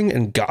slandering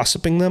and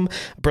gossiping them.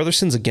 A brother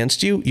sins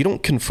against you. You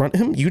don't confront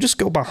him. You just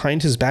go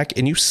behind his back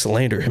and you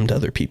slander him to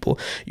other people.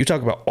 You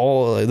talk about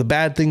all the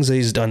bad things that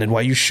he's done and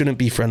why you shouldn't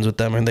be friends with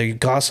them. And they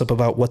gossip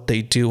about what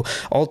they do,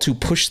 all to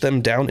push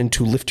them down and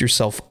to lift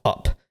yourself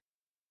up.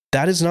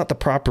 That is not the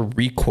proper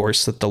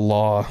recourse that the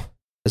law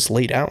has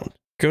laid out.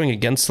 Going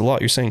against the law,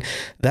 you're saying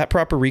that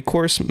proper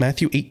recourse,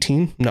 Matthew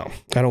 18? No,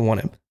 I don't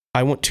want it.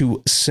 I want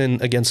to sin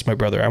against my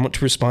brother. I want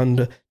to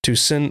respond to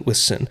sin with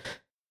sin.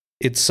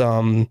 It's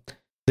there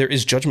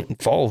is judgment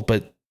involved,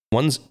 but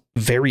one's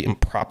very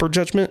improper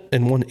judgment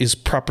and one is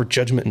proper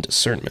judgment and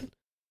discernment.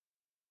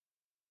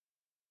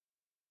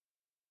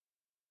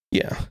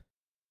 Yeah.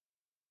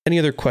 Any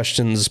other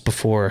questions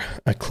before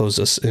I close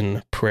us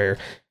in prayer?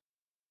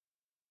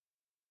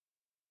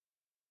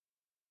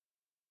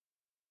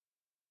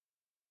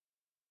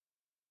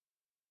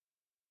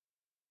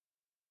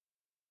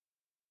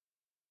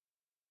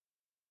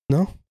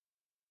 No?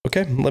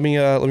 Okay, let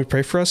me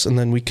pray for us and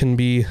then we can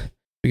be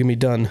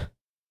done.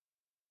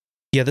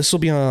 Yeah, this will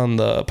be on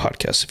the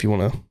podcast if you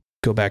want to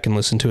go back and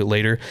listen to it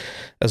later,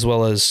 as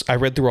well as I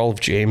read through all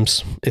of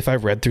James. If I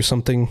read through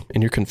something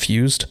and you're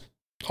confused,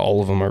 all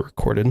of them are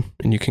recorded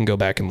and you can go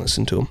back and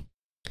listen to them.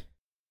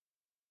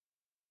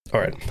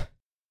 All right, let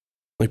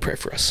me pray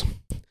for us.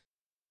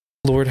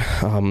 Lord,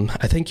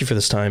 I thank you for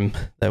this time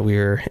that we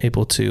are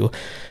able to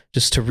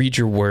just to read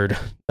your word,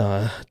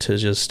 to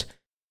just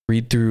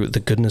read through the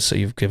goodness that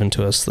you've given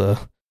to us,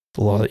 the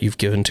law that you've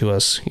given to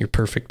us, your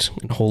perfect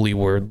and holy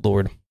word,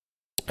 Lord.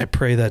 I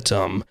pray that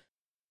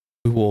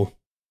we will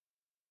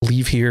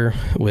leave here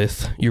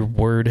with your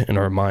word in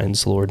our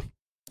minds, Lord,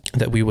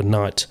 that we would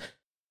not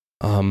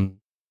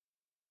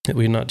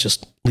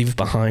just leave it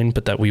behind,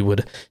 but that we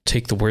would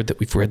take the word that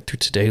we've read through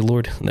today,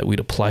 Lord, and that we'd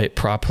apply it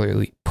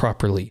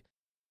properly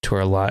to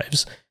our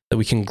lives, that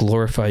we can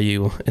glorify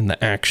you in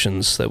the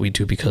actions that we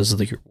do because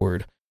of your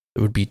word. It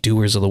would be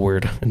doers of the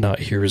word and not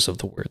hearers of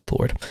the word,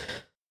 Lord.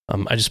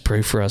 I just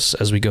pray for us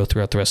as we go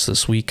throughout the rest of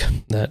this week,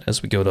 that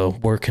as we go to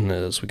work and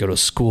as we go to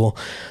school,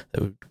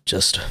 that we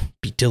just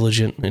be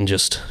diligent and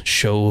just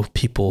show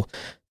people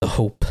the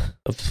hope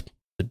of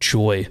the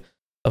joy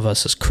of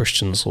us as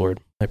Christians,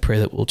 Lord. I pray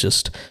that we'll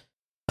just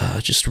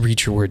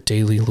read your word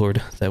daily,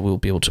 Lord, that we'll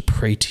be able to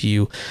pray to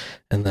you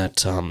and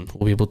that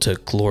we'll be able to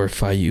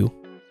glorify you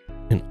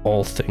in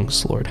all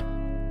things, Lord,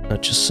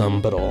 not just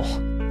some, but all.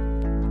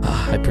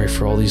 I pray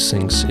for all these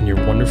things in your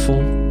wonderful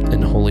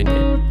and holy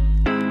name.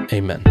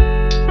 Amen.